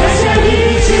感谢一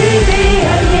句的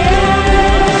恩典。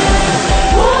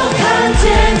我看见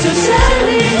主生命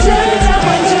正在环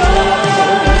中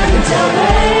教会，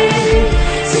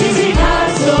兴起他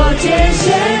所拣选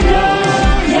荣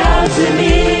耀之名。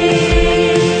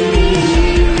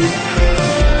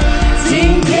今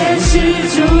天是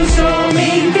主所命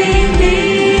定的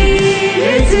日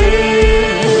子，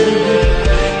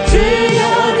自由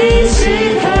的时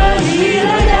刻已来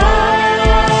到。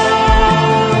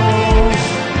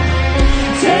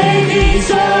最低锁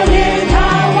链它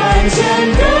完全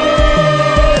都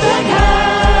断开，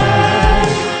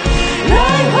来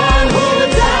欢呼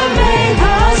赞美他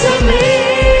生命，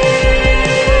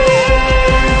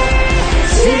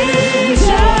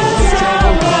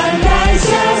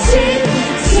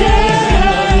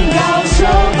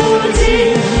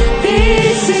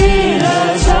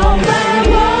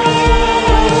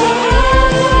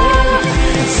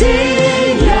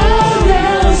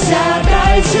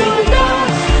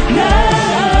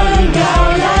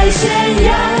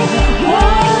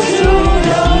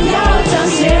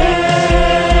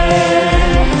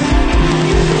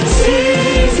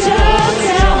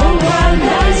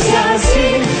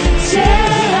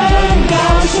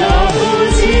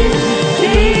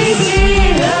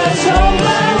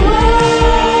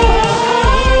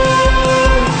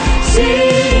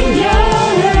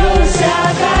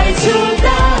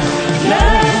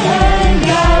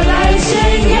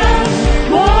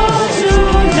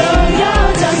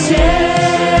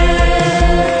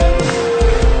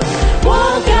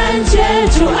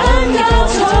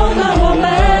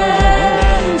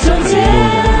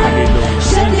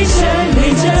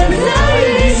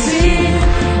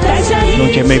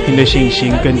姐妹凭着信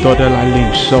心更多的来领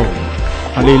受，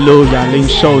哈利路亚，领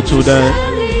受主的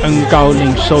恩膏，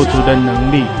领受主的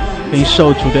能力，领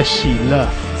受主的喜乐。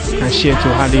感谢主，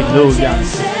哈利路亚！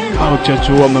靠着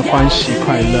主我们欢喜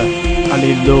快乐，哈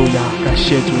利路亚！感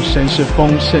谢主，神是丰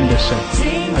盛的神，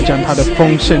他将他的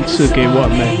丰盛赐给我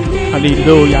们，哈利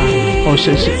路亚！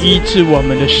神是医治我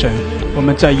们的神，我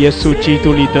们在耶稣基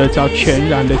督里得着全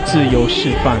然的自由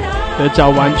释放，得着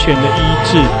完全的医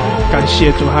治。感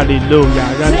谢主，哈利路亚！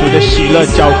让主的喜乐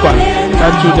浇灌，让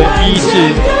主的医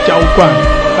治浇灌，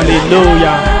哈利路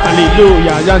亚，哈利路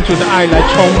亚！让主的爱来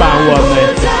充满我们，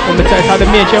我们在他的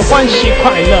面前欢喜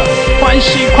快乐，欢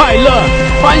喜快乐，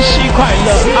欢喜快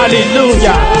乐，哈利路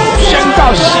亚！宣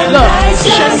告喜乐，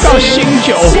宣告新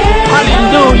酒，哈利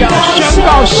路亚！宣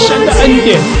告神的恩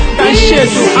典，感谢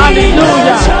主，哈利路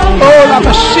亚！拉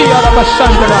巴西亚拉巴山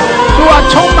的啦，主啊，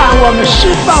充满我们，释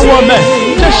放我们，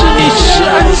这是你施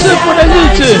恩赐福的日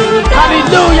子，哈利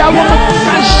路亚！我们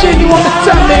感谢你，我们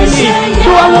赞美你，主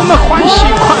啊，我们欢喜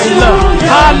快乐，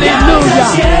哈利路亚，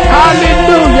哈利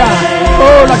路亚！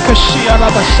拉克西亚拉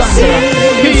巴山的啦，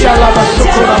皮亚拉巴苏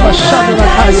库拉巴山的啦，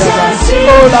卡亚啦，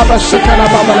拉巴斯卡拉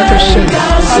巴巴拉克西，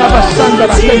阿拉巴山的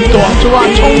啦，更多，主啊，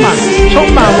充满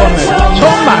我们，充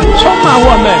满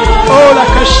我们，拉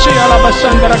克西亚拉巴山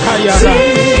的啦，卡亚啦，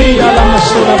皮亚拉巴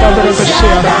苏拉巴巴拉克西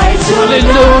亚啦，哈利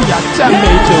路亚！赞美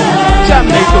主，赞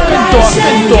美主，更多，谢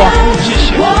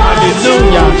谢主，哈利路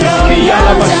亚！皮亚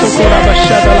拉巴苏库拉巴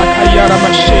山的啦，卡亚拉巴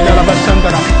西的啦巴山的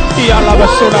啦，皮亚拉巴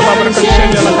苏拉巴巴拉克西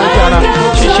的啦，卡亚啦。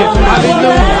谢谢主，哈利路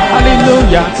亚，哈利路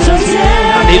亚，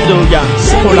哈利路亚！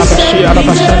乌拉巴西亚拉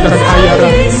巴山德拉卡亚拉，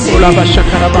乌拉巴沙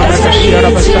卡拉巴拉卡西亚拉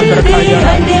巴山德拉卡亚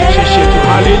拉。谢谢主，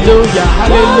哈利路亚，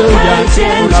哈利路亚！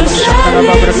乌拉巴沙卡拉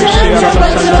巴拉卡西亚拉巴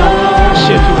山德拉。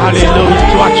谢主，哈利路亚！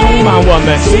主啊，充满我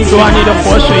们，主啊，你的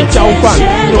活水浇灌，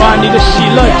主啊，你的喜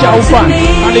乐浇灌，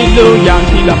哈利路亚！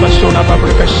提拉巴苏拉巴拉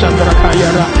卡山德拉卡亚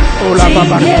拉，乌拉巴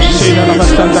巴拉卡西亚拉巴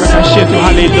山德拉卡。谢主，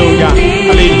哈利路亚，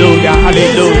哈利路亚，哈利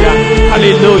路亚！哈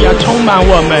利路亚，充满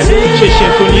我们，谢谢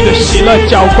主，你的喜乐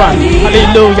浇灌，哈利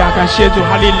路亚，感谢主，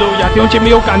哈利路亚！弟兄姐妹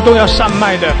有感动要上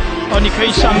麦的，你可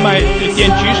以上麦，点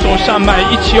举手上麦，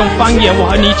一起用方言，我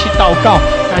和你一起祷告，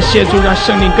感谢主，让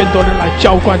圣灵更多的来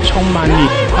浇灌充满你，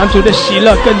让主的喜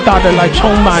乐更大的来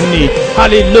充满你，哈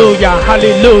利路亚，哈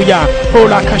利路亚！乌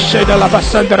拉卡西德拉巴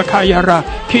山德拉卡亚拉，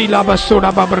基拉巴苏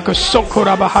拉巴布克苏库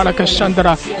拉巴哈拉克山德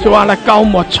拉，主啊，来高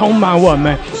摩充满我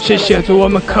们，谢谢主，我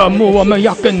们渴慕，我们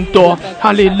要更多，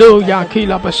哈利路亚！基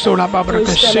拉巴苏拉巴布克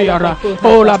西亚拉，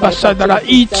乌拉巴山德拉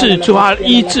医治，主啊，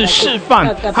医治释放，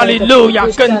哈利路亚！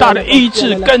更大的医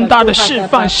治，更大的释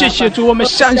放，谢谢主，我们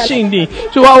相信你，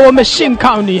主啊，我们信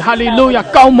靠你，哈利路亚！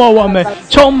高摩我们，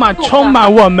充满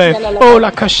我们，拉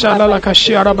卡沙拉拉卡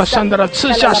西亚拉巴山德拉，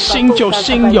赐下新酒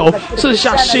新油，赐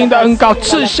下新的恩膏，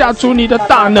赐下主你的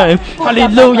大能，哈利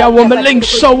路亚！我们领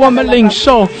受，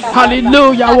哈利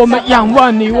路亚！我们仰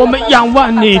望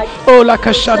你，拉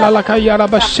卡沙拉拉卡亚拉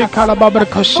巴西卡拉巴巴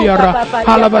卡西亚拉，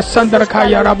哈拉巴山德拉卡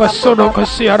亚拉巴苏罗卡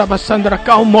西亚拉巴山德拉，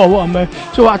高摩我们，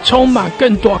主啊，充满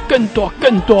更多，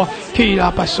基拉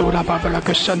巴苏拉巴巴拉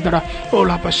卡山德拉，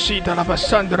拉巴西德拉巴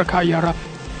山德拉卡亚拉。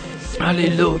哈利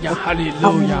路亚，哈利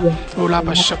路亚！乌拉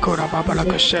巴什库拉巴巴拉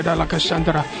克谢达拉克山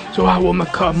德拉，主啊，我们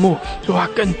渴慕，主啊，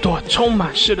更多充满，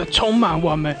是的，充满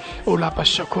我们。乌拉巴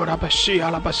什库拉巴西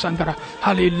亚拉巴山德拉，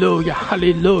哈利路亚，哈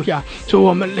利路亚！主，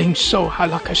我们领受哈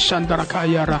拉克山德拉卡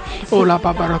亚拉，乌拉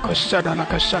巴巴拉克谢达拉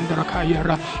克山德拉卡亚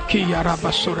拉，基亚拉巴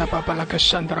苏拉巴巴拉克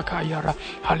山德拉卡亚拉，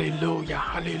哈利路亚，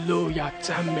哈利路亚！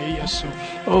赞美耶稣！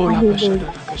乌拉巴什达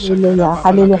拉克山德拉，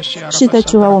哈利路亚！是的，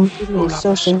主啊，我们领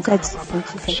受神在此地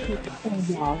去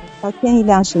动摇，到天一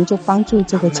亮，神就帮助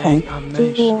这个城。所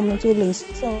以我们就领受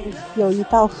有一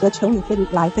道河从你这里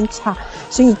来分叉，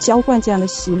所以浇灌这样的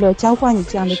喜乐，浇灌你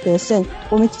这样的得胜。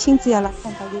我们亲自要来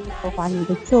看到耶和华你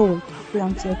的作为，不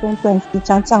让结婚断续，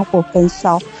将战火焚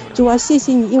烧。主啊，谢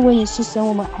谢你，因为你是神，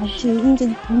我们安静，因着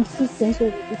你是神，所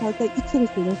以知道在一切的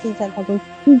属灵征战当中，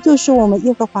你就是我们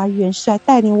耶和华元帅，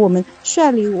带领我们，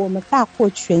率领我们大获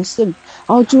全胜。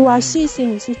主啊，谢谢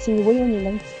你，唯有你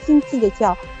能亲自的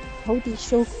叫仇敌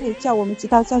羞愧，叫我们知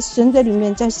道在神的里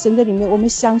面，我们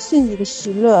享受你的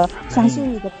喜乐，享受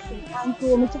你的平安，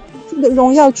我们将一切的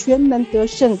荣耀全能得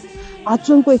胜。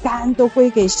尊贵感恩都归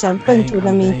给神，奉主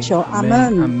的名求，阿门，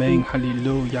阿门，哈利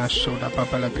路亚！苏拉巴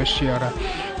巴拉克西亚拉，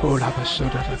乌拉巴苏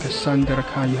拉拉克山德拉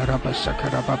卡亚拉巴萨卡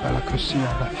拉巴巴拉克西亚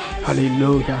拉，哈利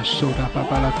路亚！苏拉巴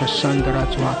巴拉克山德拉，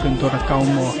主啊，更多的高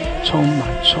摩充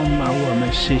满我们，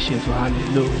谢谢主，哈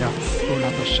利路亚！乌拉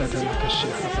巴沙德拉克西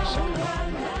亚拉巴萨卡拉巴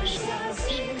巴拉克西亚拉。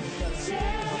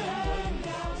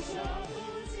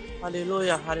哈利路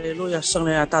亚，哈利路亚！圣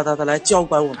灵啊，大大的来浇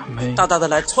灌我们，大大的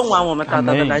来充满我们，大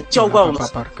大的来浇灌我们。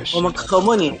我们渴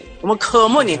慕你，我们渴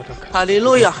慕你！哈利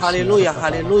路亚，哈利路亚，哈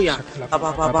利路亚！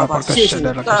谢谢你，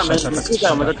赞美你，就在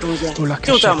我们的中间，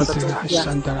就在我们的中间。阿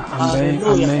门，阿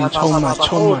门！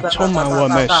充满我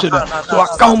们，是的，哇，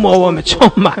高摩我们，充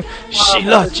满喜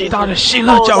乐，极大的喜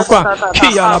乐浇灌。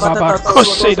基亚拉巴巴，可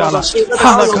西达拉，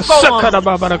哈拉克萨卡拉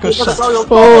巴巴拉克萨，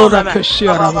哦，拉克西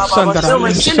亚拉巴桑达拉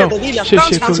领受，谢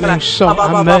谢主领受，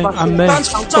阿门，阿门。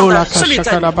哦，拉克萨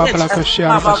卡拉巴巴拉克西亚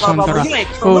拉巴桑达拉，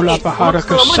哦，拉巴哈拉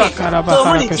克萨卡拉巴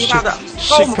哈拉克西，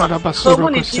西卡拉巴苏鲁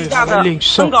克西，领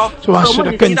受，主啊，是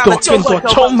的，更多，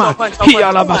充满，基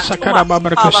亚拉巴萨卡拉巴巴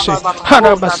拉克西，哈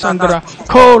拉巴桑达拉，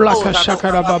哦，拉克萨卡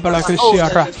拉巴巴拉克西亚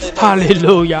拉，哈利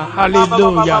路亚，哈利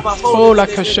路亚，哦，拉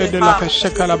克西的拉克萨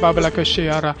卡拉巴巴拉克西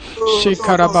亚拉，西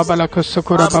卡拉巴巴拉克苏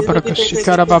库拉巴巴拉克西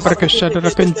卡拉巴巴拉克西的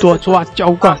更多，主啊，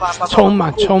浇灌，充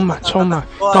满，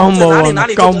高摩我们，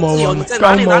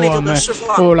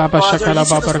哦，拉巴萨卡拉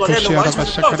巴巴拉克西亚拉巴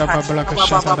萨卡拉巴巴拉克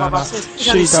西达拉，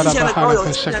西达拉巴哈拉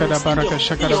克萨卡拉巴拉克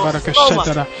萨卡拉巴拉克西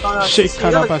达拉，西卡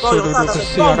拉巴苏鲁克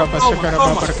西亚拉巴萨卡拉巴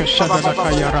巴拉克西达拉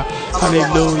卡亚拉，哈利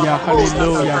路亚，哈利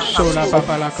路亚，苏拉巴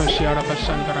巴拉克西亚拉巴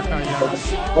桑达拉卡亚拉，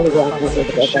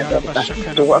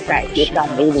主我感谢赞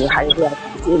美你，哈利路亚，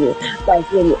感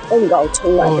谢你恩膏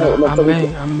充满在我们中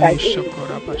间，感谢你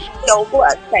浇灌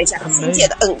带下新界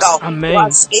的恩膏，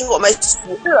主赐给我们喜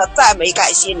乐赞美，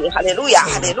感谢你，哈利路亚，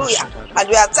哈利路亚，哈利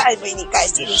路亚，赞美你，感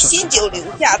谢你，新酒留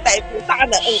下带出大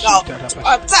的恩膏，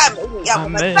赞美你，让我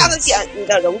们彰显你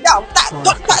的荣耀，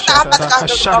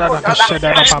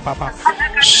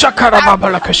沙卡拉巴巴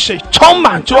拉克西，充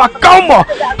满主啊，高摩，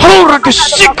后拉克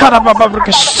西卡拉巴巴拉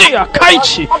克西啊，开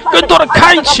启更多的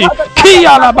开启，基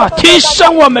亚拉巴提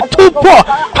升我们突破，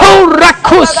后拉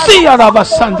克西亚拉巴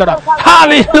桑德拉，哈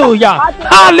利路亚，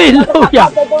哈利路亚，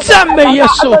赞美耶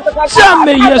稣，赞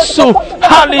美耶稣，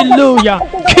哈利路亚，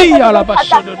基亚拉巴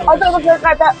沙德拉，哦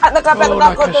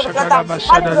拉克沙卡拉巴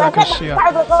沙德拉克西啊，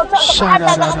沙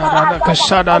拉拉拉拉克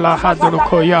沙拉拉哈德鲁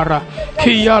科亚拉，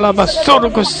基亚拉巴苏鲁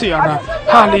克西亚拉。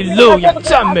哈利路亚，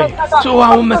赞美主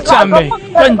啊，我们赞美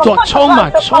更多，充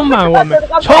满我们，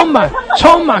充满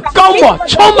高摩，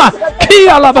充满基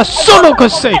亚拉巴苏鲁克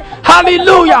西，哈利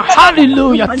路亚，哈利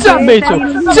路亚，赞美主，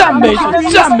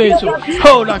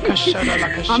哦拉克沙拉拉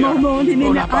克西，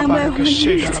哦拉巴巴拉克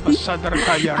西拉巴萨德拉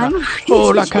卡亚拉，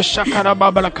哦拉克沙卡拉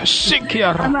巴巴拉克西基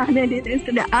亚拉，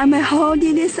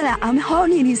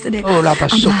哦拉巴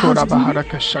苏库拉巴哈拉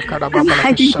克沙卡拉巴巴拉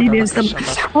克沙拉拉克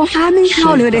沙，哦哈密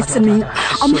好流的生命。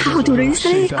I'm how to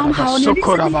listen. I'm how to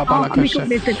listen. I'm how to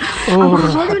listen. I'm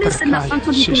how to listen. I'm how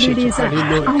to listen.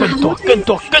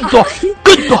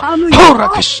 更多，后来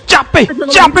加倍，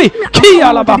基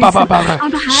亚拉巴巴巴巴，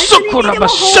苏库拉巴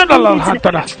沙拉拉哈达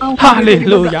拉，哈利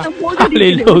路亚，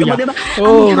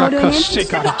哦拉克西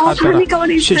卡拉哈达拉，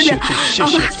谢谢主，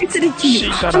西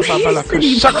达拉巴巴拉克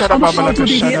萨卡拉巴巴拉克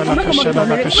沙拉拉克沙拉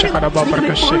拉克沙卡拉巴巴拉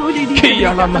克西，基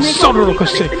亚拉马苏鲁克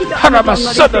西，哈拉巴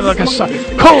沙拉拉克萨，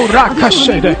库拉克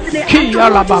西的，基亚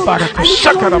拉巴巴拉克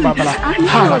沙卡拉巴巴拉，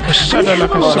哈拉克沙拉拉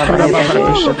克沙卡拉巴巴拉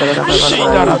克西，西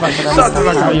达拉巴沙拉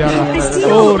拉卡亚拉，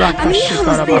哦拉克西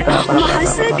卡拉巴巴拉克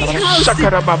沙卡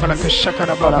拉巴巴拉克沙卡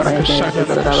拉巴巴拉克沙卡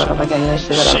拉巴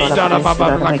西达拉巴巴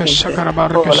拉克沙卡拉巴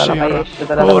拉克西亚拉，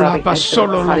哦拉巴苏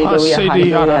鲁拉哈西的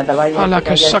亚拉，哈拉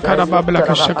克沙卡拉巴巴拉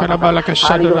克沙卡拉巴拉克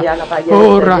沙的拉，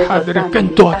哦拉哈的更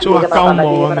多主啊高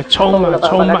摩我们充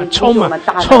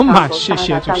满，谢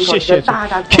谢主，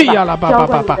基亚拉巴巴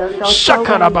巴巴，沙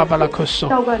卡拉巴巴拉克苏，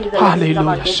哈利路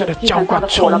亚，是的浇灌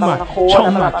充满，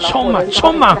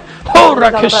哦拉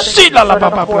克西拉拉巴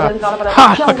巴巴，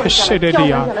哈拉克西的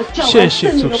亚，谢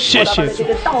谢主，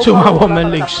主啊我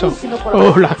们领受，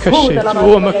哦拉克西，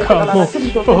主我们渴慕，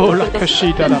哦拉克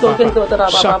西的拉巴巴，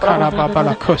沙卡拉巴巴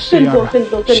拉克西亚拉，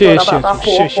谢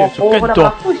谢主，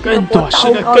更多，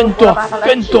是的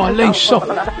更多领受，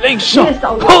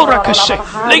哦拉克西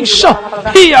领受，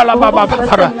基亚拉巴巴巴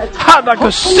巴，哈拉克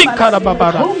西卡拉巴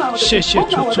巴拉，谢谢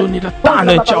主你的大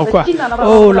能浇灌，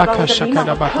哦拉克沙卡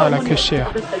拉巴哈拉克西亚，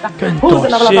更多，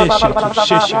谢谢主，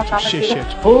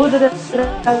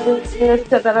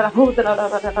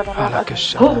哈拉克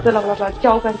沙，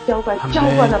浇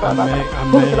灌，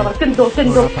更多的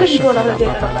这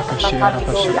个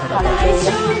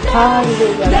哈利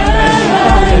路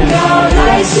亚，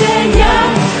来宣扬，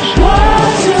我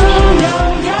主荣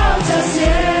耀彰显。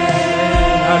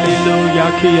哈利路亚，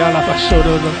基亚拉巴苏鲁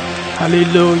鲁，哈利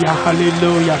路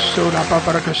亚，苏拉巴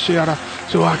巴拉克西亚拉，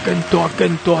主啊更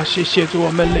多，谢谢主我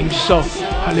们领受，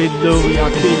哈利路亚，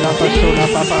基拉巴苏拉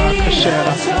巴巴拉克西亚拉，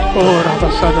哦拉巴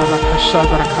萨达拉卡沙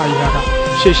达拉卡亚拉。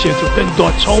谢谢主，更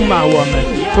多充满我们，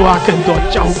主啊，更多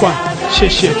浇灌，谢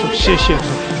谢主，谢谢主，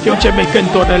弟兄姐妹更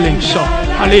多的领受，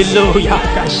哈利路亚，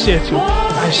感谢主，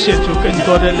感谢主，更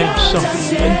多的领受，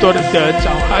更多的得着，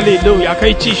哈利路亚，可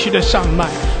以继续的上麦，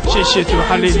谢谢主，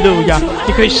哈利路亚，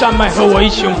你可以上麦和我一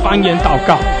起用方言祷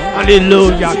告。哈利路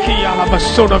亚，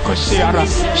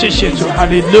谢谢主，哈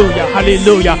利路亚，哈利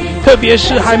路亚。特别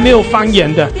是还没有方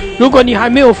言的，如果你还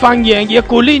没有方言，也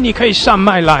鼓励你可以上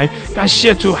麦来。感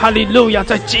谢主，哈利路亚，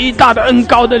在极大的恩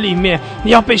膏的里面，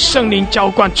你要被圣灵浇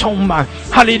灌充满。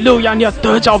哈利路亚，你要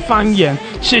得着方言。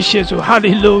谢谢主，哈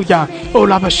利路亚。哦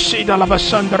拉巴西达拉巴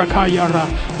桑德拉卡亚拉，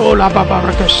哦拉巴巴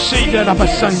拉克西达拉巴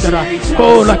桑德拉，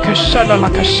哦拉克沙拉拉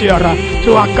克西亚拉。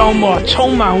主啊，高摩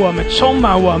充满我们，充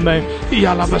满我们。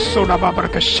呀拉巴索拉巴巴拉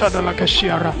克沙达拉克西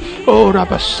亚拉，哦拉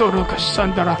巴索拉克桑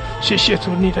德拉。谢谢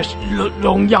主，你的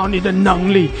荣耀，你的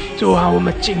能力。主啊，我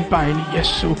们敬拜你，耶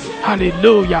稣。哈利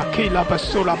路亚。基拉巴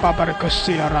索拉巴巴拉克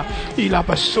西亚拉，伊拉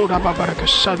巴索拉巴巴拉克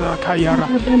沙达拉卡亚拉。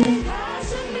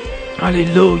哈利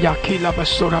路亚，基拉巴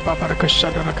索拉巴巴拉克沙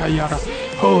达拉卡亚拉，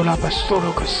哦拉巴索拉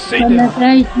克西达拉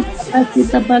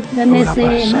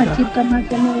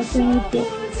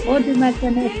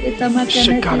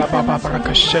，Shikala Baba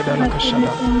Barakasheda Lakashada.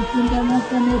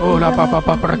 Oh la Baba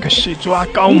Barakashidwa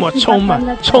Gauma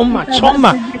Choma Choma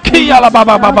Choma Kiala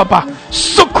Baba Baba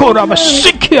Sukura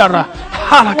Shikiara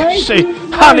Halakashi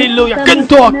Hallelujah 更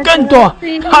多更多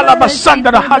哈拉巴山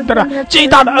的哈德拉极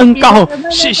大的恩膏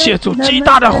谢谢主极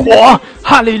大的火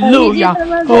哈利路亚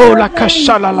哦拉卡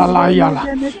沙拉拉拉亚拉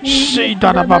西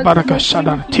达拉巴巴拉卡沙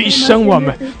拉提升我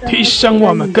们提升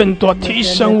我们更多提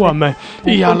升我们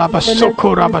亚拉巴苏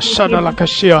库拉巴沙拉拉卡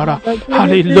西亚拉哈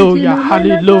利路亚哈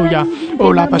利路亚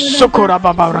哦拉巴苏库拉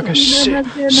巴巴拉卡西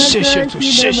谢谢主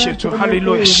谢谢主哈利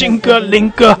路亚新歌灵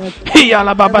歌亚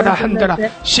拉巴巴拉汉德拉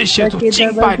谢谢主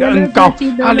敬拜的恩膏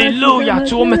哈利路亚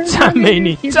主我们赞美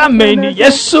你赞美你耶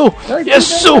稣耶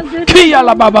稣亚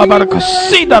拉巴巴巴拉卡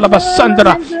西达拉巴山德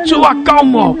拉主啊高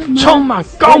摩充满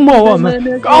高摩我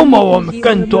们高摩我们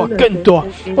更多更多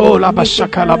哦拉巴沙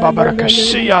卡拉巴巴拉卡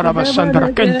西亚拉巴山德拉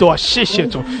更多谢谢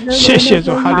主谢谢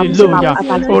主哈利路亚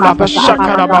哦拉巴沙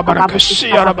卡拉巴巴拉卡西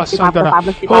亚拉巴山德拉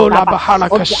哦拉巴哈拉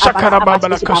卡沙卡拉巴巴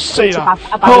拉卡西拉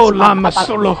哦拉马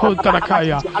苏罗霍达拉卡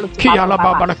亚亚拉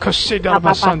巴巴拉卡西达拉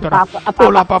巴山德拉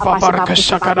哦拉巴巴巴拉卡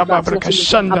沙卡拉巴巴拉卡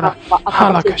山德拉哈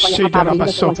拉卡西达拉巴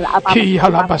苏亚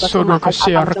拉巴苏罗卡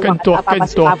西亚更多更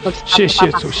多谢谢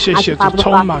主谢谢主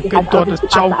充满更多的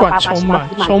浇灌充满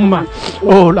充满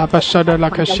哦拉巴沙德拉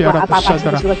卡西亚拉巴沙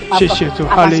德拉谢谢主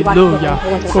哈利路亚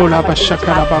哦拉巴沙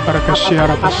卡拉巴巴拉卡西亚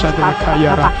拉巴沙德拉卡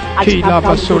亚拉基拉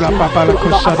巴苏拉巴巴拉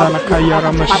卡沙德拉卡亚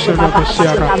拉马苏拉卡西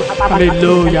亚拉哈利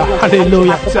路亚哈利路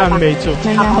亚赞美主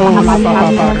哦拉巴巴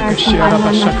巴拉卡西亚拉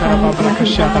巴沙卡拉巴巴拉卡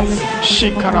西亚拉西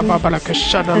卡拉巴巴拉卡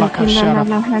沙德拉卡西亚拉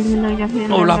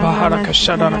哦拉巴哈拉卡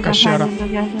沙德拉卡西亚拉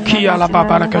基亚拉巴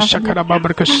巴拉卡沙卡拉巴巴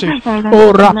拉卡西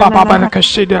哦拉巴巴巴拉卡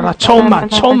西的拉充满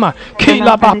充满基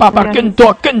拉巴巴巴更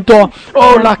多更多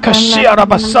哦拉卡西亚拉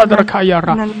巴沙德拉卡亚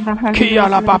拉基亚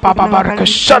拉巴巴巴巴拉卡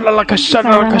沙拉拉卡沙德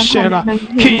拉卡西亚拉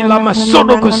基拉马苏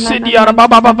鲁库西迪亚拉巴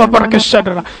巴巴巴巴拉卡沙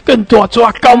德拉更多主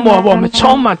啊高摩我们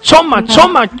充满充满充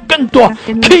满更多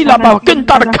基拉巴更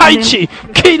大的开启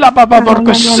基拉巴巴巴拉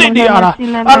卡西迪亚拉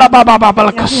阿拉巴巴巴巴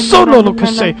拉卡苏鲁库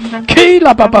西基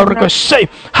拉巴巴拉卡西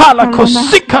哈拉库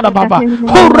西卡拉巴巴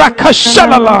呼拉卡沙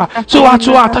拉拉主啊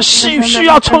主啊他需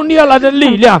要从你而来的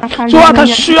力量主啊他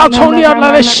需要从你而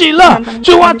来的喜乐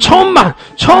主啊充满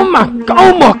充满高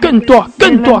摩更多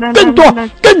更多更多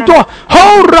更多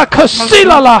呼拉卡西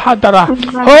拉拉哈达拉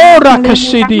呼拉卡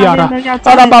西迪亚拉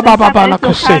阿拉巴巴巴巴拉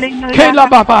卡西基拉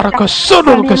巴巴拉卡苏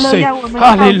鲁卡西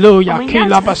哈利路亚基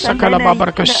拉巴萨卡拉巴巴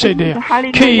拉卡西迪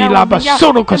基拉巴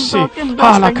苏鲁卡西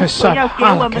哈拉卡萨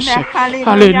哈拉卡西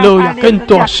哈利路亚更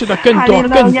多是的更多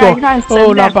更多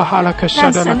哦拉巴哈拉卡萨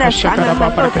的拉卡萨卡拉巴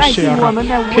巴拉卡西亚拉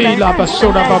基拉巴苏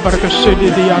拉巴巴拉卡西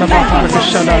迪亚拉巴哈拉卡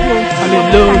萨拉哈利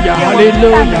路亚哈利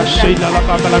路亚西拉拉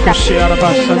巴巴拉卡西亚拉巴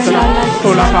萨德拉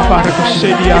哦拉巴巴拉卡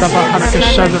西迪亚拉巴哈拉卡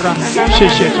萨德拉谢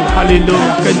谢主哈利路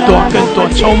亚更多更多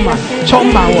充满充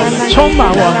满我们充满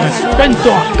我们更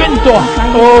多更多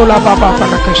哦拉巴巴巴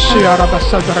拉卡西亚拉巴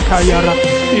萨德拉卡亚拉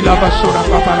伊拉巴苏拉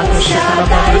巴巴拉卡西卡拉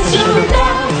巴巴拉卡西德拉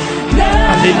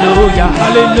哈利路亚哈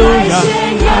利路亚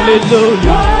哈利路亚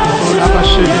哦拉巴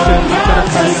西德拉巴拉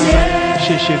卡亚拉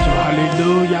谢谢主哈利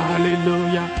路亚哈利路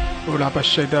亚哦拉巴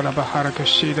西德拉巴哈拉卡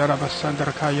西德拉巴萨德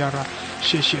拉卡亚拉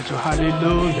谢谢主哈利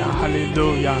路亚哈利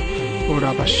路亚哦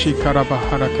拉巴西卡拉巴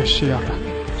哈拉卡西亚拉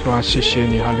主啊谢谢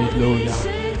你哈利路亚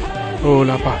哦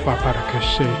拉巴巴巴拉卡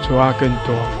西主啊更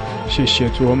多谢谢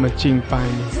主我们敬拜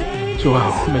你主啊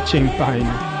我们敬拜你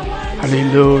哈利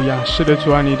路亚！是的，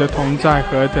主啊，你的同在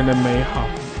何等的美好！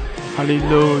哈利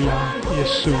路亚，耶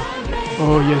稣，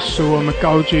哦，耶稣，我们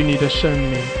高举你的圣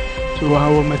名，主啊，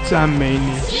我们赞美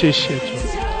你，谢谢主，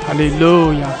哈利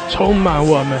路亚，充满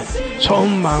我们，充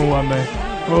满我们，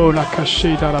哦，拉卡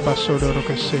西达拉巴苏多罗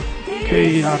克西，可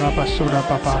以阿拉巴苏达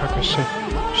巴巴拉克西，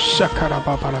沙卡拉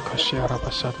巴巴拉克西阿拉巴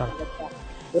萨达。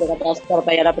Shakara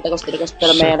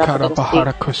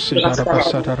bahara kusidara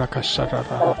basadara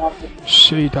kasadara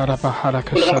Shidara bahara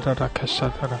kasadara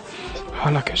kasadara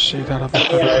Halakasidara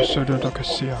bahara kasadara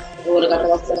kasia 我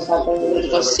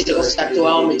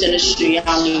们真的需要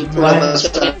你，主啊，求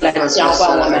你来浇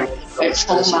灌我们，来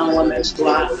充满我们，主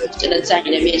啊，真的在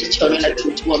你的面前求你来除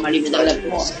去我们里面的冷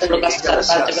漠。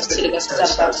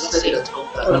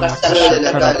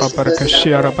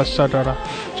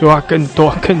主啊，更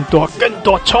多，更多，更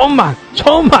多，充满，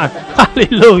充满，哈利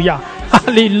路亚，哈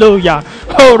利路亚，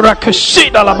哦，拉克西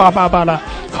达拉巴巴巴拉，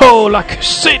哦，拉克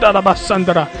西达拉巴桑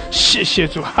德拉，谢谢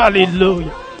主，哈利路亚。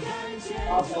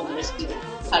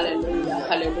哈利路亚，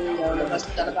哈利路亚，我们是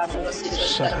的，把这个事情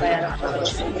的拜呀，我们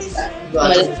全部是，我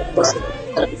们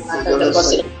哈利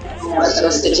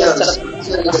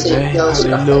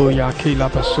路亚，基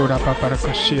拉巴苏拉巴巴拉克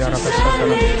西亚拉巴萨达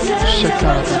拉，谢卡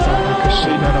拉巴巴拉克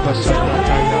西达拉巴萨达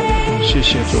拉呀，谢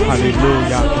谢主，哈利路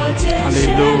亚，哈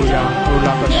利路亚，乌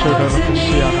拉巴苏达拉克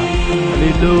西亚拉，哈利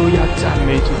路亚，赞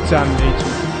美主，赞美主。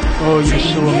哦，也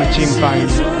是我们敬拜你，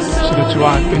是的，主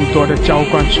啊，更多的浇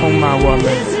灌充满我们。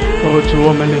哦，主，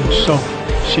我们领受，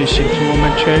谢谢主，我们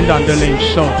全然的领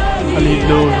受，哈利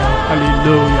路亚，哈利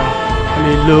路亚，哈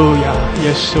利路亚，耶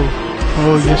稣，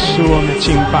哦，耶稣，我们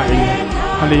敬拜你，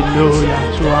哈利路亚，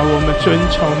主啊，我们尊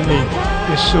崇你，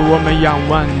耶稣，我们仰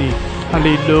望你，哈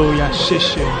利路亚，谢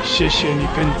谢你，谢谢你，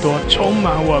更多充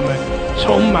满我们，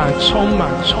充满，充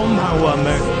满，充满我们，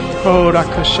哦，拉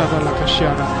克夏拉，拉克夏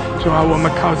拉，主啊，我们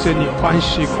靠着你欢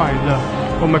喜快乐，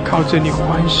我们靠着你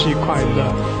欢喜快乐。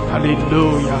哈利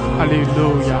路亚，哈利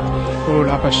路亚，哦，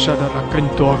拉巴沙的拉，更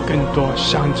多，更多，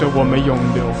向着我们涌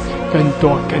流，更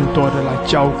多，更多的来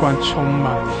浇灌充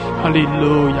满。哈利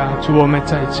路亚，主，我们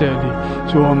在这里，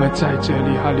主，我们在这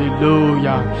里，哈利路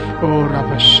亚，哦，拉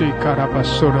巴西卡拉巴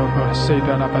苏罗巴塞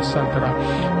达拉巴萨德拉，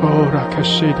哦，拉克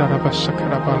西达拉巴萨卡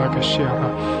拉巴拉克西亚拉，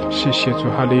谢谢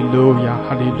主，哈利路亚，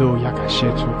哈利路亚，感谢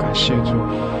主，感谢主，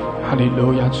哈利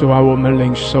路亚，主啊，我们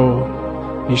领受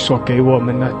你所给我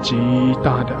们那极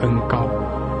大的恩膏，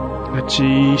那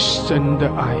极深的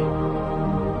爱，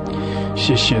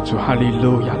谢谢主，哈利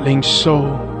路亚，领受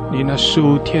你那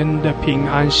属天的平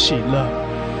安喜乐，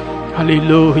哈利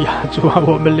路亚，主啊，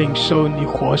我们领受你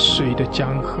活水的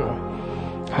江河，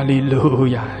哈利路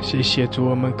亚，谢谢主，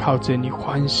我们靠着你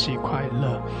欢喜快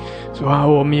乐，主啊，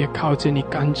我们也靠着你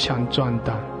刚强壮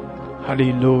胆，哈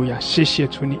利路亚，谢谢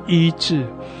主，你医治，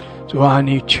主啊，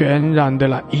你全然的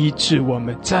来医治我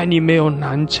们，在你没有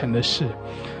难成的事，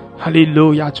哈利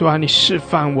路亚，主啊，你释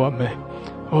放我们，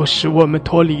哦，使我们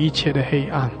脱离一切的黑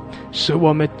暗，使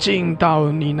我们进到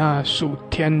你那属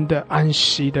天的安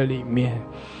息的里面，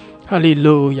哈利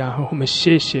路亚，我们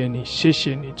谢谢你，谢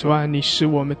谢你，主啊，你使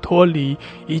我们脱离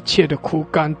一切的枯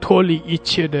干，脱离一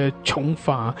切的穷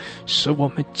乏，使我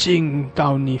们进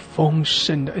到你丰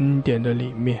盛的恩典的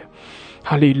里面，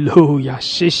哈利路亚，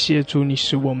谢谢主，你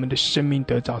使我们的生命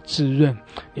得着滋润，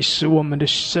你使我们的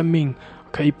生命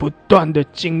可以不断的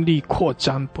经历扩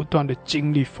张，不断的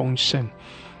经历丰盛，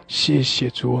谢谢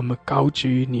主，我们高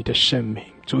举你的圣名，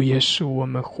主耶稣，我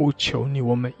们呼求你，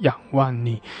我们仰望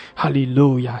你，哈利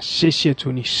路亚，谢谢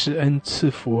主，你施恩赐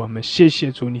福我们，谢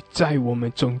谢主，你在我们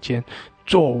中间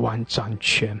做完掌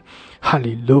权，哈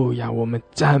利路亚，我们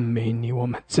赞美你，我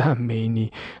们赞美你，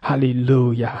哈利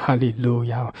路亚，哈利路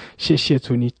亚，谢谢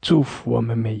主，你祝福我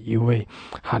们每一位，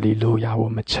哈利路亚，我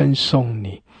们称颂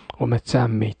你，我们赞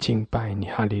美敬拜你，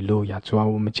哈利路亚，主啊，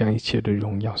我们将一切的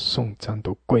荣耀颂赞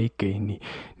都归给你，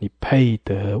你配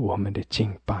得我们的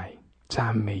敬拜，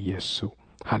赞美耶稣，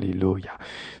哈利路亚，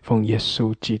奉耶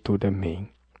稣基督的名，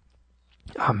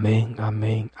阿们，阿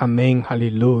们，阿们，哈利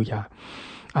路亚，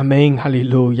阿们，哈利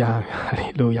路亚，哈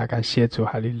利路亚，感谢主，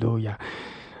哈利路亚，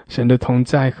神的同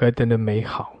在何等的美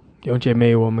好，弟兄姐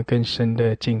妹，我们更深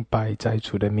的敬拜在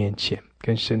主的面前，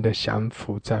更深的降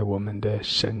服在我们的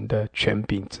神的权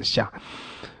柄之下，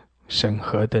神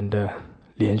何等的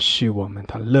连续我们，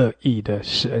他乐意的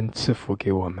施恩赐福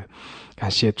给我们，感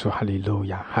谢主，哈利路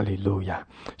亚，哈利路亚，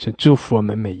神祝福我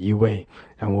们每一位，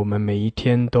让我们每一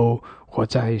天都活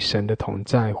在神的同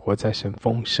在，活在神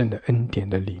丰盛的恩典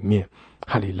的里面，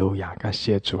哈利路亚，感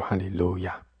谢主，哈利路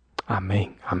亚，阿们，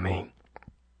阿们。